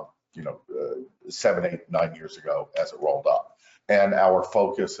 7, 8, 9 years ago as it rolled up. And our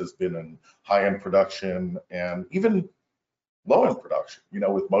focus has been in high-end production and even low-end production,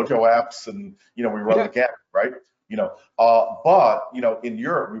 with Mojo apps, and we run the gamut, right? But in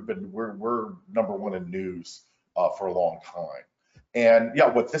Europe, we're number one in news for a long time. And yeah,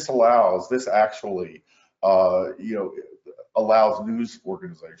 what this allows, this actually allows news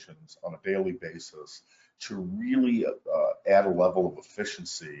organizations on a daily basis to really add a level of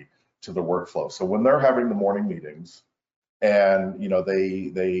efficiency to the workflow. So when they're having the morning meetings, and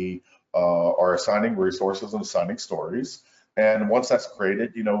they are assigning resources and assigning stories, and once that's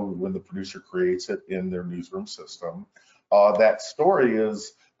created, when the producer creates it in their newsroom system, that story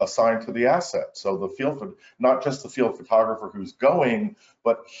is assigned to the asset. So the field, not just the field photographer who's going,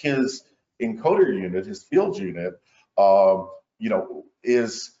 but his encoder unit, his field unit,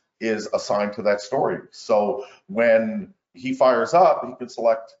 is assigned to that story. So when he fires up, he can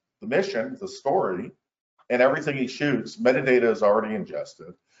select the mission, the story, and everything he shoots, metadata is already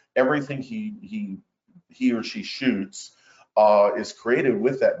ingested. Everything he or she shoots is created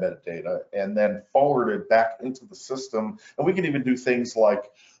with that metadata and then forwarded back into the system. And we can even do things like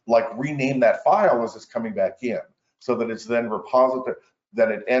rename that file as it's coming back in, so that it's then repository,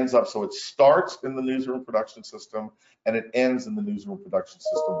 that it ends up, so it starts in the newsroom production system and it ends in the newsroom production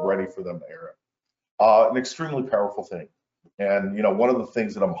system, ready for them to air it. An extremely powerful thing. And one of the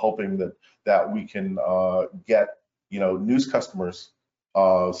things that I'm hoping that we can get news customers,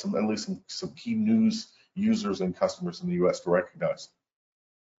 at least some key news users and customers in the U.S. to recognize.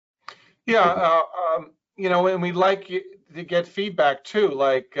 Yeah, and we'd like to get feedback too.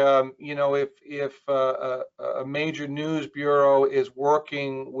 Like, if a major news bureau is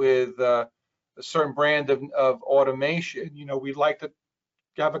working with a certain brand of automation, we'd like to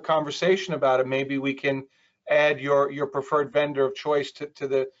have a conversation about it. Maybe we can add your preferred vendor of choice to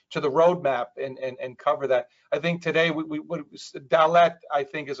the roadmap and cover that. I think today Dalet, I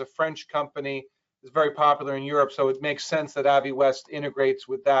think, is a French company, is very popular in Europe, so it makes sense that Aviwest integrates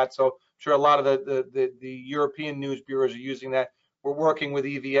with that. So I'm sure a lot of the European news bureaus are using that. We're working with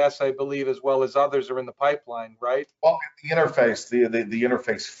EVS, I believe, as well as others are in the pipeline, right? Well, the interface, the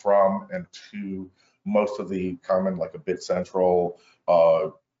interface from and to most of the common, like a Bit Central,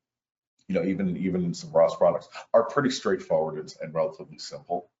 even some ROS products, are pretty straightforward and relatively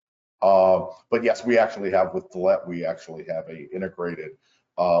simple. But yes, we actually have with Dalet, we actually have a integrated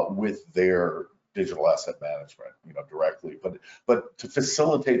with their digital asset management, directly. But to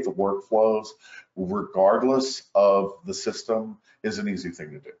facilitate the workflows, regardless of the system, is an easy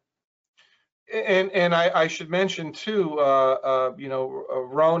thing to do. And I should mention too,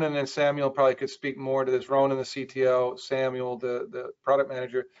 Ronan and Samuel probably could speak more to this. Ronan, the CTO, Samuel, the product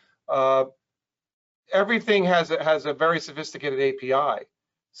manager. Everything has a very sophisticated API.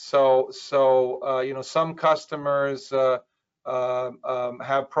 So some customers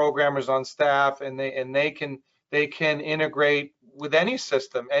have programmers on staff, and they can integrate with any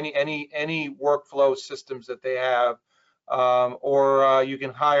system, any workflow systems that they have, or you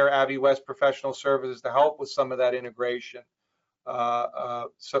can hire Aviwest professional services to help with some of that integration. So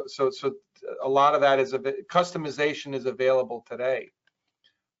a lot of that is customization is available today.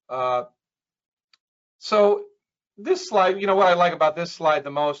 So this slide, what I like about this slide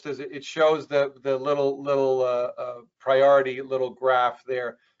the most is it shows the little priority little graph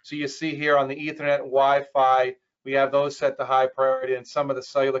there. So you see here on the Ethernet and Wi-Fi, we have those set to high priority, and some of the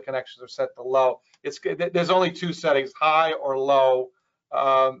cellular connections are set to low. There's only two settings, high or low.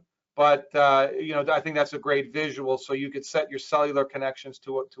 But I think that's a great visual. So you could set your cellular connections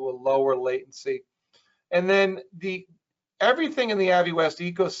to a lower latency, and then everything in the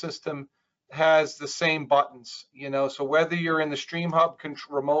Aviwest ecosystem has the same buttons, so whether you're in the StreamHub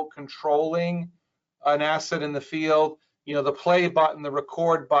remote controlling an asset in the field, the play button, the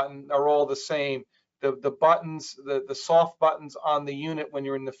record button are all the same. The buttons, the soft buttons on the unit when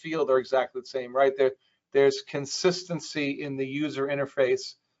you're in the field are exactly the same, right? There's consistency in the user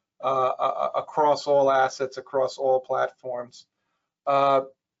interface across all assets, across all platforms.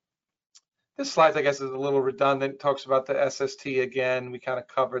 This slide, I guess, is a little redundant. It talks about the SST again. We kind of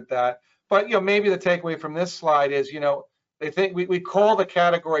covered that. But, maybe the takeaway from this slide is, they think we call the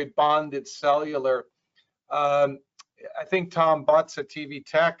category bonded cellular. I think Tom Butts at TV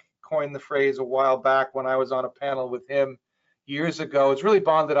Tech coined the phrase a while back when I was on a panel with him years ago. It's really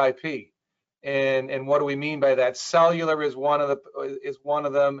bonded IP. And what do we mean by that? Cellular is one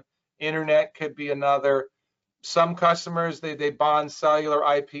of them. Internet could be another. Some customers, they bond cellular,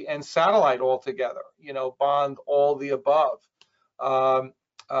 IP, and satellite all together, bond all the above. So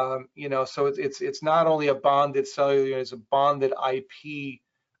it's not only a bonded cellular, it's a bonded IP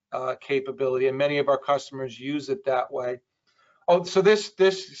capability, and many of our customers use it that way. Oh, so this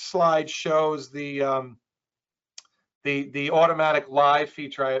slide shows the automatic live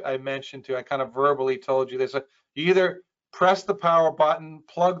feature I mentioned to. I kind of verbally told you this. You either press the power button,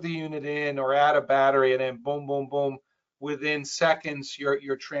 plug the unit in, or add a battery, and then boom, boom, boom. Within seconds,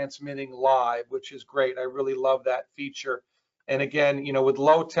 you're transmitting live, which is great. I really love that feature. And again, with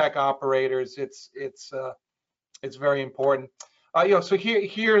low-tech operators, it's very important. So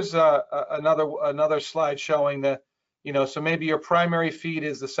here's another slide showing the, so maybe your primary feed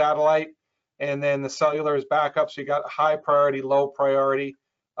is the satellite, and then the cellular is backup. So you got high priority, low priority.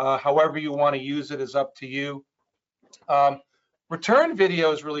 However you want to use it is up to you. Return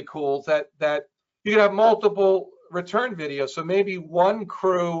video is really cool that you can have multiple return videos. So maybe one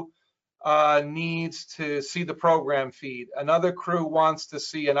crew needs to see the program feed. Another crew wants to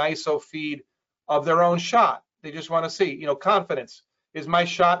see an ISO feed of their own shot. They just want to see, confidence. Is my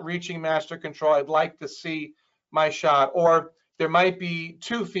shot reaching master control? I'd like to see my shot. Or there might be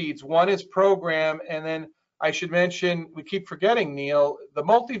two feeds. One is program, and then I should mention, we keep forgetting, Neil, the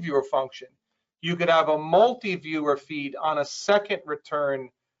multi-viewer function. You could have a multi-viewer feed on a second return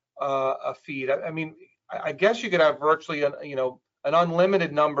feed. I mean, I guess you could have virtually, an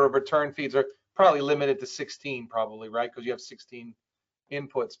unlimited number of return feeds, or probably limited to 16, probably, right? Because you have 16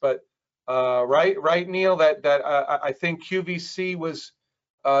 inputs. But right, Neil, that I think QVC was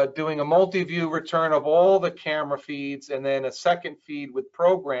doing a multi-view return of all the camera feeds, and then a second feed with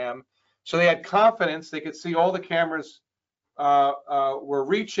program. So they had confidence. They could see all the cameras were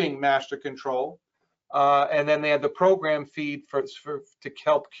reaching master control, and then they had the program feed to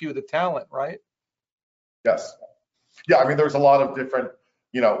help cue the talent, right? Yes. Yeah, I mean, there's a lot of different,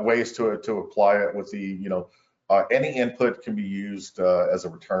 ways to apply it with the, any input can be used as a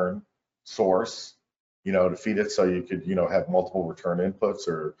return source, to feed it. So you could, have multiple return inputs,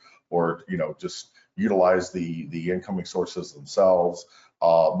 or just utilize the incoming sources themselves.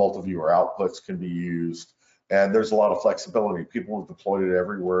 Multi-viewer outputs can be used, and there's a lot of flexibility. People have deployed it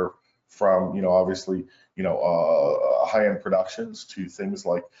everywhere from, obviously, high-end productions to things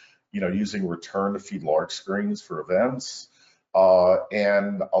like, using return to feed large screens for events,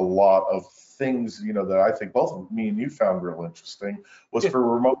 and a lot of things, that I think both me and you found real interesting was for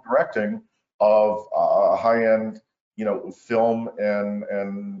remote directing of high-end, film and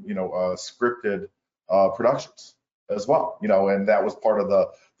scripted productions as well, and that was part of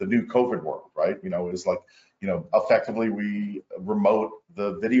the new COVID world, right? Is like, effectively we remote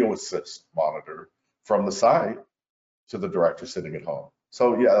the video assist monitor from the site to the director sitting at home.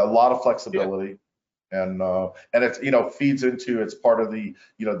 So yeah, a lot of flexibility, and it's, feeds into, it's part of the,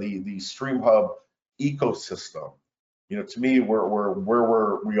 the StreamHub ecosystem. To me, where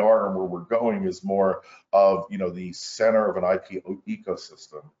we are and where we're going is more of, the center of an IP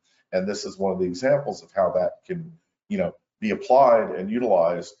ecosystem. And this is one of the examples of how that can, be applied and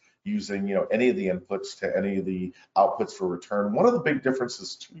utilized using, any of the inputs to any of the outputs for return. One of the big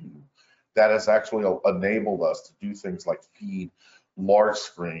differences too, that has actually enabled us to do things like feed large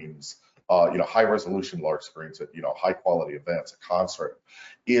screens, high resolution large screens at, high quality events, a concert,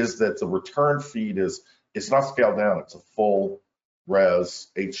 is that the return feed it's not scaled down, it's a full res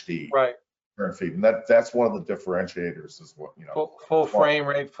HD return feed. And that's one of the differentiators is what, full frame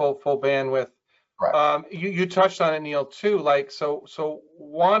rate, full bandwidth. Right. You touched on it, Neil, too. Like, so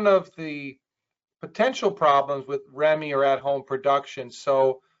one of the potential problems with REMI or at-home production.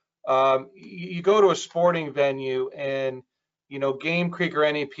 So you go to a sporting venue, and Game Creek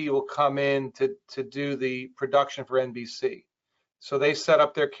or NEP will come in to do the production for NBC. So they set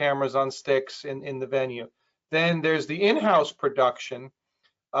up their cameras on sticks in the venue. Then there's the in-house production,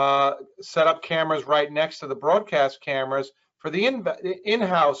 set up cameras right next to the broadcast cameras for the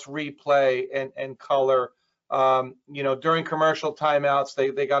in-house replay and color. During commercial timeouts,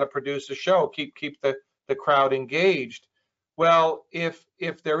 they got to produce a show, keep the crowd engaged. Well, if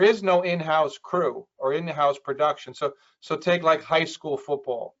there is no in-house crew or in-house production, so take like high school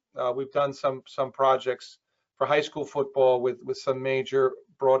football. We've done some projects for high school football with some major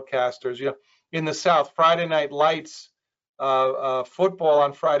broadcasters. You know, in the South, Friday Night Lights, football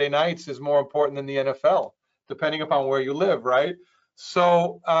on Friday nights is more important than the NFL, depending upon where you live, right?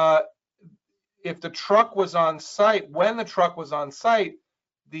 So if the truck was on site, when the truck was on site,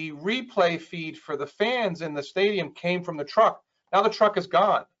 the replay feed for the fans in the stadium came from the truck. Now the truck is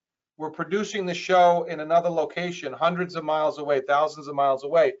gone. We're producing the show in another location, hundreds of miles away, thousands of miles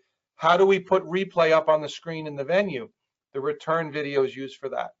away. How do we put replay up on the screen in the venue? The return video is used for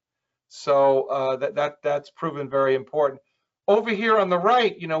that. So that's proven very important. Over here on the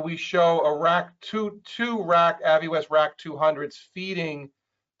right, you know, we show a rack two rack AVIWest Rack 200s feeding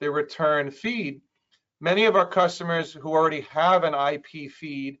the return feed. Many of our customers who already have an IP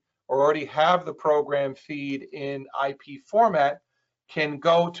feed or already have the program feed in IP format can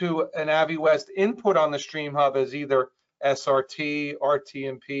go to an AVIWest input on the Stream Hub as either SRT,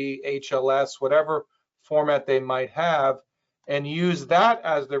 RTMP, HLS, whatever format they might have, and use that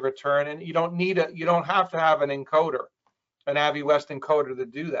as the return. And you don't have to have an encoder, an AVIWest encoder to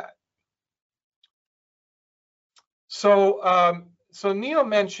do that. So so Neil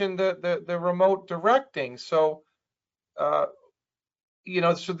mentioned the remote directing. So you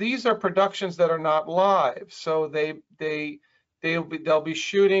know, so these are productions that are not live. So they'll be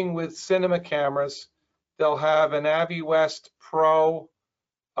shooting with cinema cameras. They'll have an AVIWest Pro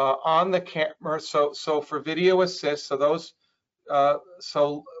on the camera. So for video assist, so those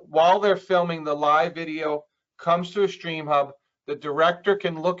so while they're filming, the live video comes to a Stream Hub. The director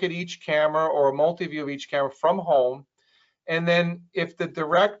can look at each camera or a multi-view of each camera from home. And then if the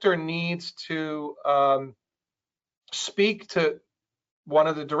director needs to speak to one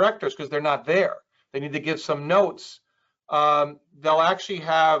of the directors because they're not there, they need to give some notes, they'll actually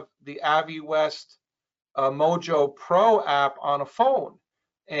have the AVIWest Mojo Pro app on a phone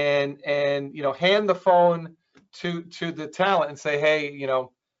and you know, hand the phone to the talent and say, hey, you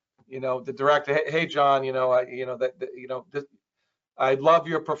know, the director, hey John, I love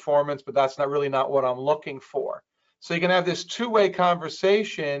your performance, but that's really not what I'm looking for. So you can have this two-way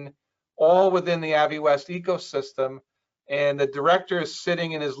conversation all within the AVIWest ecosystem, and the director is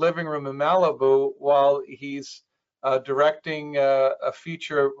sitting in his living room in Malibu while he's directing a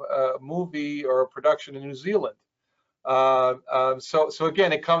feature movie or a production in New Zealand. So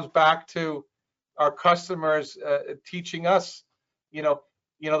again, it comes back to our customers teaching us,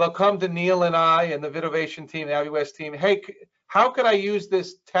 they'll come to Neil and I and the Vidovation team, the AVIWest team, hey, how could I use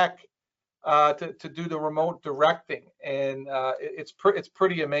this tech to do the remote directing? And it's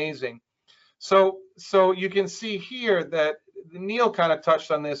pretty amazing. So you can see here that Neil kind of touched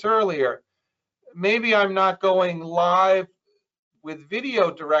on this earlier. Maybe I'm not going live with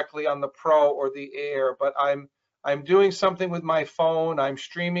video directly on the Pro or the Air, but I'm doing something with my phone. I'm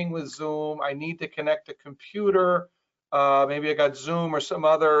streaming with Zoom. I need to connect a computer. Maybe I got Zoom or some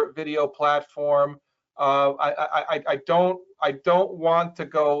other video platform. I don't want to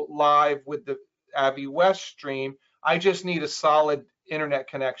go live with the AVIWest stream. I just need a solid internet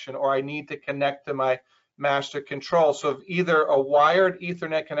connection, or I need to connect to my master control. So either a wired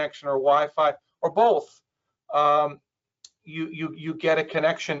Ethernet connection or Wi-Fi or both, you get a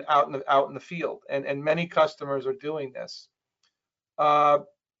connection out in the field, and many customers are doing this.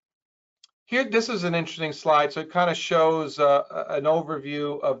 Here, this is an interesting slide. So it kind of shows an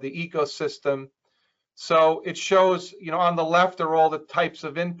overview of the ecosystem. So it shows, on the left are all the types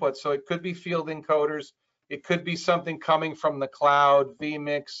of inputs. So it could be field encoders. It could be something coming from the cloud,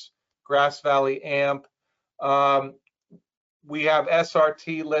 vMix, Grass Valley AMP. We have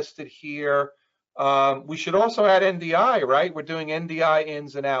SRT listed here. We should also add NDI, right? We're doing NDI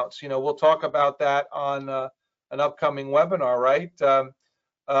ins and outs. We'll talk about that on an upcoming webinar, right?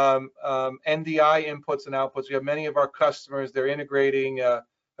 NDI inputs and outputs. We have many of our customers, they're integrating a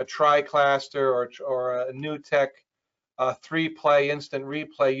TriCluster or a NewTek 3-play instant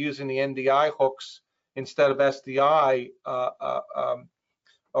replay using the NDI hooks instead of SDI,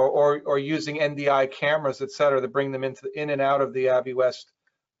 or using NDI cameras, et cetera, to bring them in and out of the AVIWest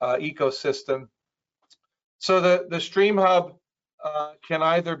ecosystem. So the Stream Hub can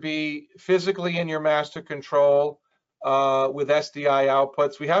either be physically in your master control with SDI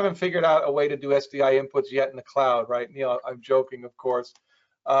outputs. We haven't figured out a way to do SDI inputs yet in the cloud, right? I'm joking, of course.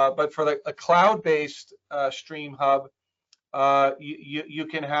 But for a cloud-based Stream Hub, you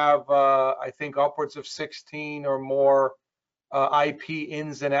can have, I think, upwards of 16 or more IP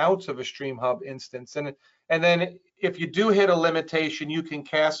ins and outs of a Stream Hub instance. And then if you do hit a limitation, you can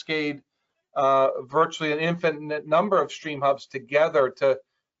cascade virtually an infinite number of Stream Hubs together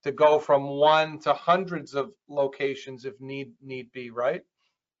to go from one to hundreds of locations if need be, right?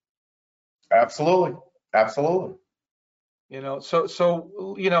 Absolutely, absolutely. So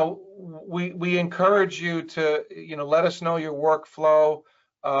we encourage you to let us know your workflow.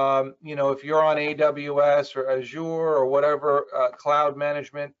 If you're on AWS or Azure or whatever cloud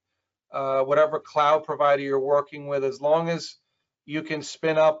management, whatever cloud provider you're working with, as long as you can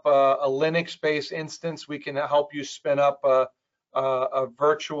spin up a Linux-based instance, we can help you spin up a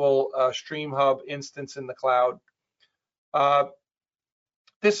virtual StreamHub instance in the cloud.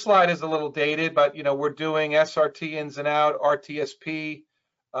 This slide is a little dated, but we're doing SRT ins and out, RTSP,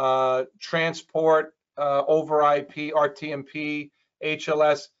 transport over IP, RTMP,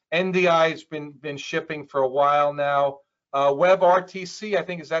 HLS. NDI has been shipping for a while now. WebRTC, I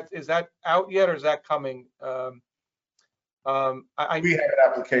think, is that out yet, or is that coming? We have an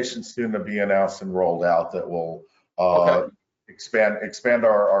application soon to be announced and rolled out that will Okay. expand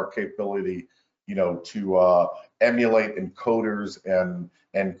our capability, to emulate encoders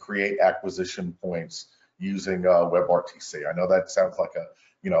and create acquisition points using WebRTC. I know that sounds like a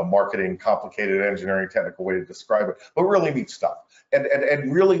marketing, complicated engineering, technical way to describe it, but really neat stuff.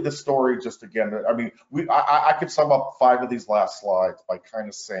 And really the story, just again, I mean, I could sum up 5 of these last slides by kind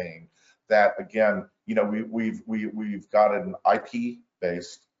of saying that again, we've got an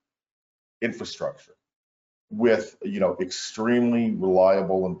IP-based infrastructure with extremely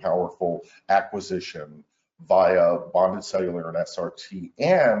reliable and powerful acquisition via bonded cellular and SRT,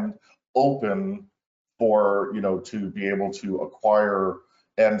 and open for to be able to acquire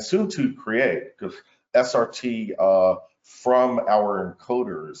and soon to create, because SRT from our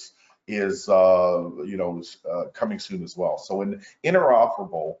encoders is coming soon as well. So an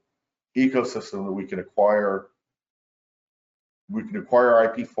interoperable ecosystem that we can acquire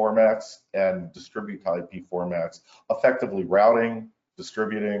IP formats and distribute to IP formats, effectively routing,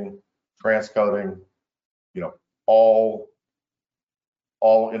 distributing, transcoding, all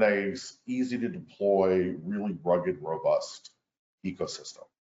in a easy to deploy, really rugged, robust ecosystem.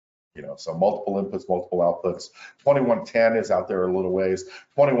 So multiple inputs, multiple outputs. 2110 is out there a little ways.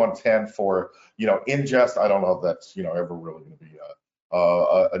 2110 for ingest. I don't know if that's ever really going to be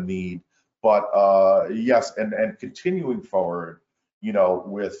a need, but yes, and continuing forward,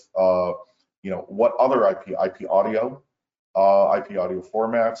 with what other IP audio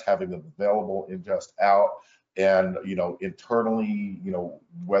formats, having them available, ingest out, and internally,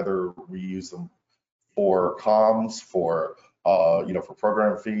 whether we use them for comms, for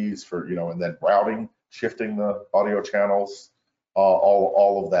program feeds, for and then routing, shifting the audio channels,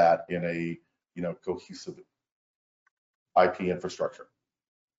 all of that in a cohesive IP infrastructure.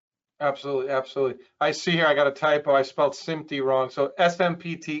 Absolutely, absolutely. I see here I got a typo. I spelled SMPTE wrong. So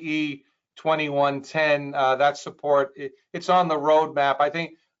SMPTE 2110, that support, it's on the roadmap. I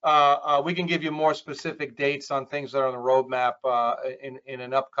think we can give you more specific dates on things that are on the roadmap in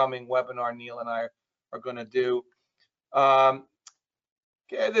an upcoming webinar Neil and I are going to do.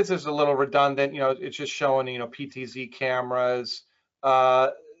 This is a little redundant. It's just showing PTZ cameras.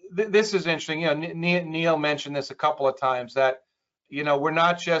 This is interesting. Neil mentioned this a couple of times, that we're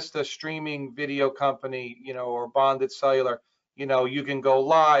not just a streaming video company, or bonded cellular. You can go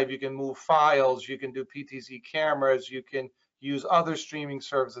live, you can move files, you can do PTZ cameras, you can use other streaming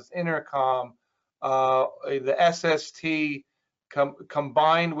services, intercom, the SST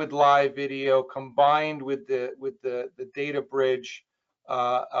combined with live video, combined with the data bridge,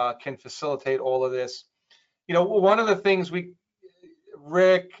 can facilitate all of this. One of the things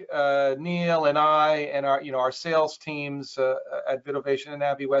Rick, Neil, and I, and our sales teams at Vidovation and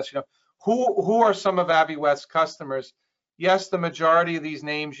Aviwest, who are some of Aviwest's customers? Yes, the majority of these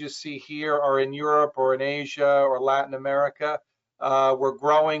names you see here are in Europe or in Asia or Latin America. We're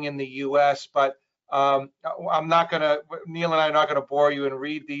growing in the U.S., but Neil and I are not going to bore you and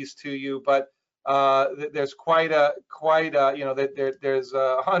read these to you, but there's there's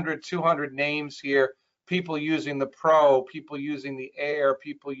 100, 200 names here. People using the Pro, people using the Air,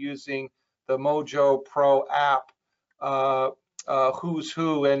 people using the Mojo Pro app, who's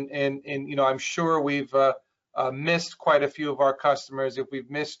who, and I'm sure we've missed quite a few of our customers. If we've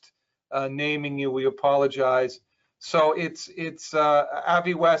missed naming you, we apologize. So it's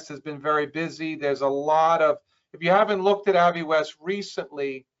Aviwest has been very busy. There's a lot of, if you haven't looked at Aviwest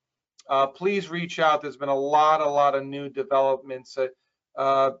recently, please reach out. There's been a lot of new developments.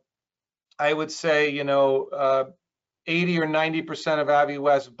 I would say 80 or 90% of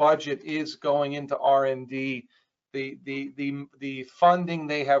Aviwest budget is going into R&D. The funding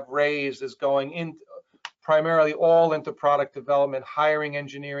they have raised is going in primarily all into product development, hiring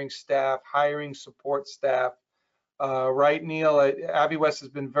engineering staff, hiring support staff. Right, Neil? Aviwest has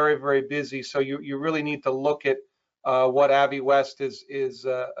been very, very busy, so you really need to look at what Aviwest is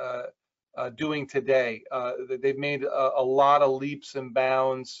doing today. They've made a lot of leaps and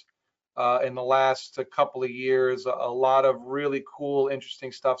bounds in the last couple of years. A lot of really cool,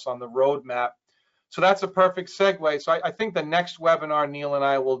 interesting stuff's on the roadmap. So that's a perfect segue. So I think the next webinar Neil and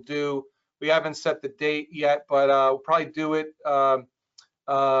I will do, we haven't set the date yet, but we'll probably do it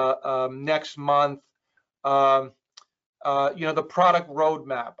next month. The product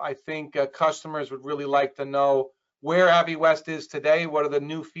roadmap. I think customers would really like to know where Aviwest is today, what are the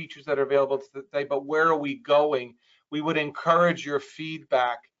new features that are available today, but where are we going? We would encourage your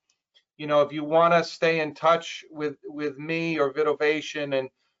feedback. If you want to stay in touch with me or Vidovation and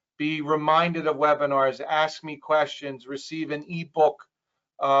be reminded of webinars, ask me questions, receive an ebook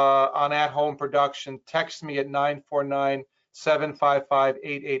on at-home production, text me at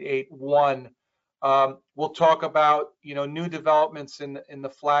 949-755-8881. We'll talk about new developments in the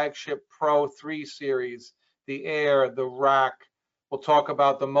flagship Pro 3 series, the Air, the Rack. We'll talk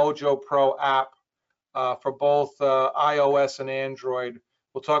about the Mojo Pro app for both iOS and Android.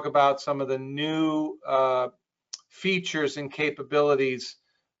 We'll talk about some of the new features and capabilities,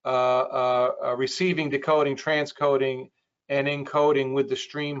 receiving, decoding, transcoding, and encoding with the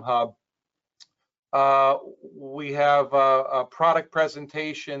Stream Hub. We have product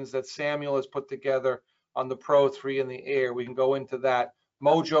presentations that Samuel has put together on the Pro 3 and the Air. We can go into that.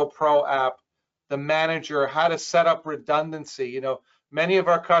 Mojo Pro app, the manager, how to set up redundancy. Many of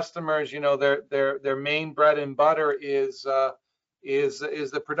our customers, their main bread and butter is the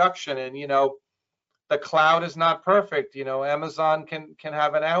production, and the cloud is not perfect. Amazon can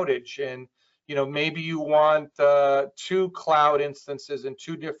have an outage, and maybe you want 2 cloud instances and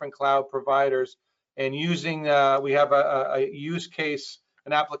 2 different cloud providers. And using, we have a use case,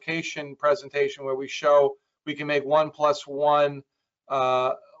 an application presentation where we show we can make 1+1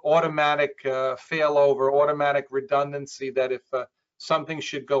 automatic failover, automatic redundancy, that if something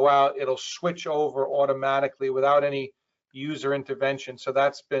should go out, it'll switch over automatically without any user intervention. So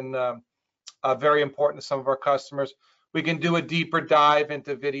that's been very important to some of our customers. We can do a deeper dive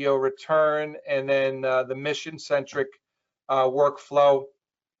into video return, and then the mission-centric workflow.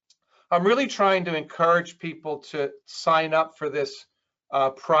 I'm really trying to encourage people to sign up for this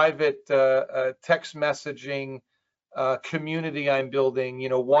private text messaging community I'm building,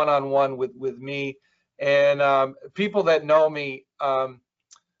 one-on-one with me. And people that know me,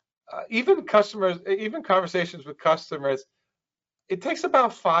 even conversations with customers, it takes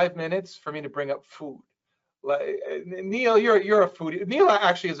about 5 minutes for me to bring up food. Neil, you're a foodie. Neil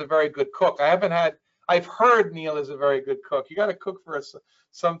actually is a very good cook. I've heard Neil is a very good cook. You got to cook for us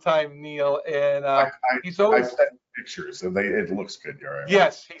sometime, Neil. And he's always. I send pictures, and it looks good. Right?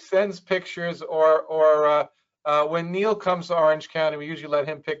 Yes, he sends pictures, or when Neil comes to Orange County, we usually let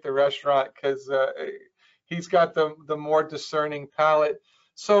him pick the restaurant because he's got the more discerning palate.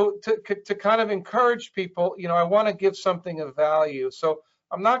 So to kind of encourage people, I want to give something of value. So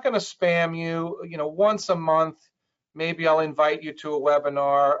I'm not going to spam you. Once a month, maybe I'll invite you to a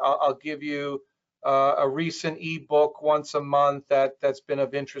webinar. I'll give you a recent ebook once a month that's been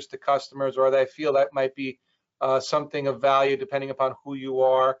of interest to customers, or that I feel that might be something of value depending upon who you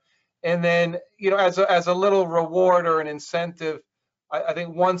are. And then, as a little reward or an incentive, I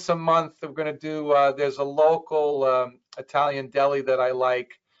think once a month we're going to do, there's a local Italian deli that I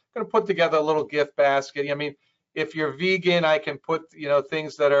like. I'm going to put together a little gift basket. I mean, if you're vegan, I can put,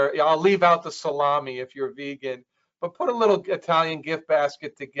 things that are, I'll leave out the salami if you're vegan, but put a little Italian gift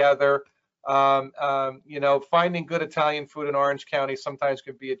basket together. Finding good Italian food in Orange County sometimes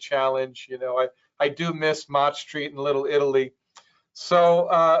can be a challenge. I do miss Mott Street and Little Italy.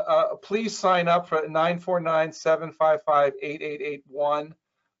 So please sign up for 949-755-8881.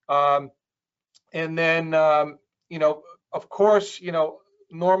 And then, of course,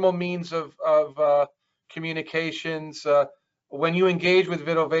 normal means of communications. When you engage with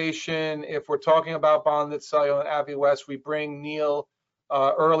Vidovation, if we're talking about Bonded Cellular and Aviwest, we bring Neil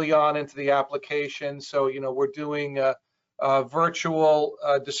early on into the application. So, we're doing virtual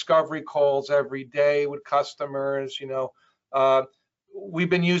discovery calls every day with customers. We've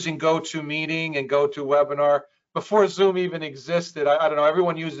been using GoToMeeting and GoToWebinar before Zoom even existed. I don't know,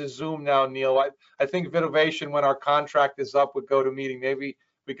 everyone uses Zoom now, Neil. I think Vidovation, when our contract is up with GoToMeeting, maybe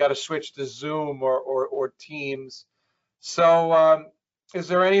we got to switch to Zoom or Teams. So is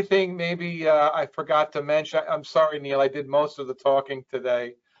there anything maybe I forgot to mention? I'm sorry, Neil, I did most of the talking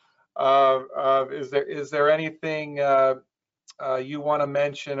today. Is there anything you want to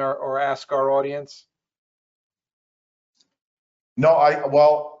mention or ask our audience? No, I'd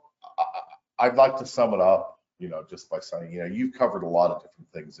like to sum it up, just by saying, you've covered a lot of different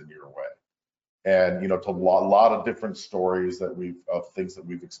things in your way. And, to a lot of different stories of things that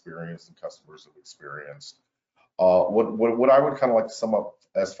we've experienced and customers have experienced. What I would kind of like to sum up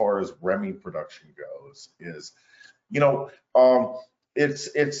as far as REMI production goes is, it's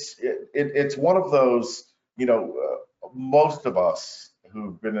one of those, most of us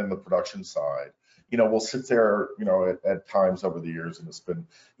who've been in the production side, we'll sit there, at times over the years, and it's been,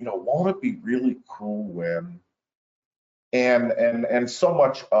 won't it be really cool when, and so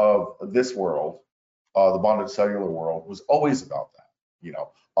much of this world, the bonded cellular world, was always about that.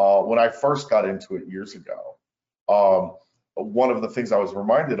 When I first got into it years ago, one of the things I was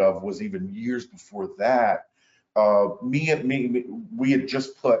reminded of was even years before that, we had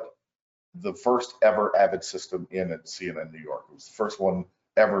just put the first ever Avid system in at CNN New York. It was the first one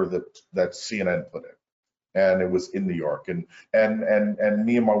ever that CNN put in, and it was in New York. And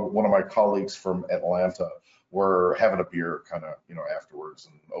me and one of my colleagues from Atlanta were having a beer kind of, afterwards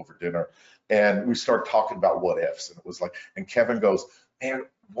and over dinner, and we started talking about what ifs, and it was like, and Kevin goes, man,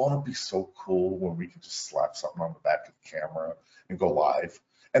 won't it be so cool when we could just slap something on the back of the camera and go live?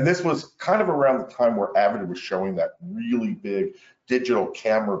 And this was kind of around the time where Avid was showing that really big digital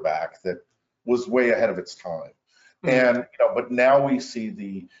camera back that was way ahead of its time. And, but now we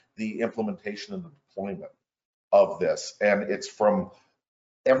see the implementation and the deployment of this, and it's from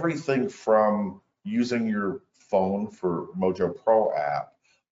everything from using your phone for Mojo Pro app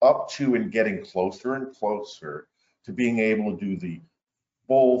up to and getting closer and closer to being able to do the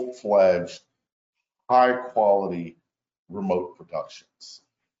full-fledged, high-quality remote productions.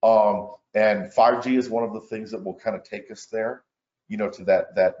 And 5G is one of the things that will kind of take us there, to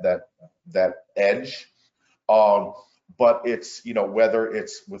that edge. But it's, whether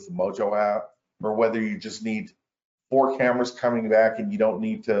it's with the Mojo app or whether you just need 4 cameras coming back and you don't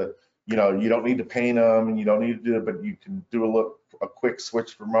need to, you don't need to paint them and you don't need to do it, but you can do a quick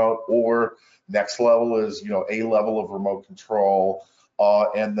switch remote, or next level is, a level of remote control.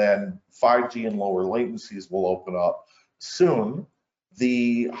 And then 5G and lower latencies will open up soon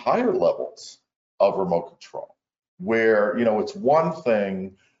the higher levels of remote control, where, it's one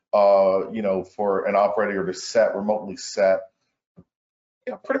thing, for an operator to remotely set,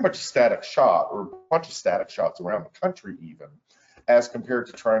 pretty much a static shot or a bunch of static shots around the country even, as compared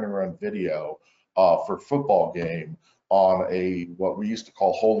to trying to run video for a football game on what we used to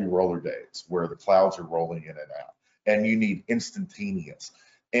call holy roller days, where the clouds are rolling in and out, and you need instantaneous.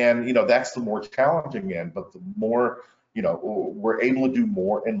 And, that's the more challenging end, but the more, we're able to do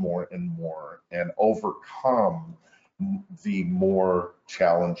more and more and more and overcome the more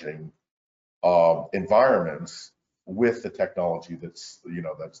challenging environments with the technology that's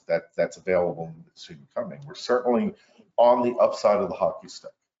available and soon coming. We're certainly on the upside of the hockey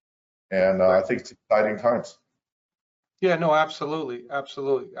stick, and I think it's exciting times. Yeah, no, absolutely.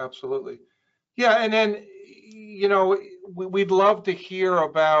 Yeah, and then, we'd love to hear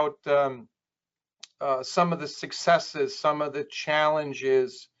about some of the successes, some of the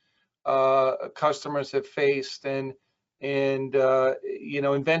challenges customers have faced, and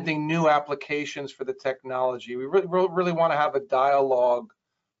inventing new applications for the technology. We really want to have a dialogue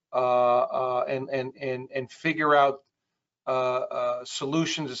and figure out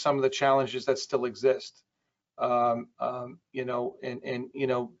solutions to some of the challenges that still exist.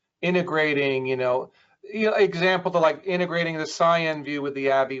 Integrating, example to like integrating the Cyan view with the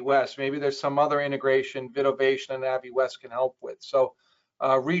AVIWest. Maybe there's some other integration Vidovation and AVIWest can help with. So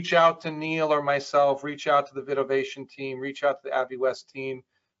reach out to Neil or myself, reach out to the Vidovation team, reach out to the AVIWest team.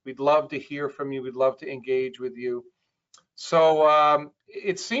 We'd love to hear from you. We'd love to engage with you. So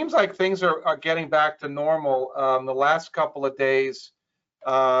it seems like things are getting back to normal. The last couple of days,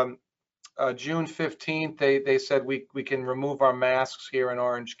 June 15th, they said we can remove our masks here in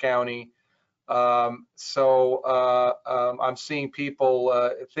Orange County. I'm seeing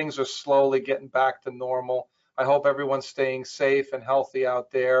people, things are slowly getting back to normal. I hope everyone's staying safe and healthy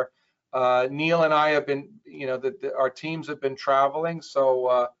out there. Neil and I have been, our teams have been traveling.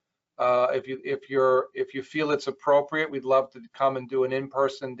 So if you feel it's appropriate, we'd love to come and do an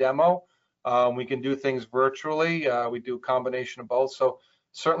in-person demo. We can do things virtually. We do a combination of both. So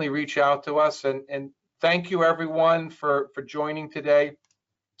certainly reach out to us, and thank you everyone for joining today.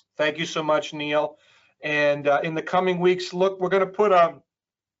 Thank you so much, Neil. And in the coming weeks, look, we're going to put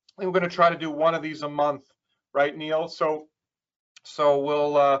we're going to try to do one of these a month, right, Neil? So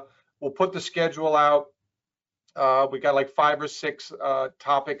we'll put the schedule out. We got like 5 or 6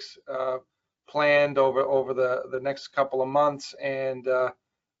 topics planned over the next couple of months. And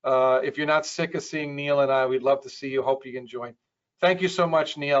if you're not sick of seeing Neil and I, we'd love to see you. Hope you can join. Thank you so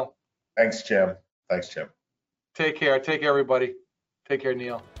much, Neil. Thanks, Jim. Take care. Take care, everybody. Take care,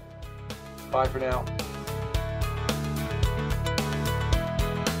 Neil. Bye for now.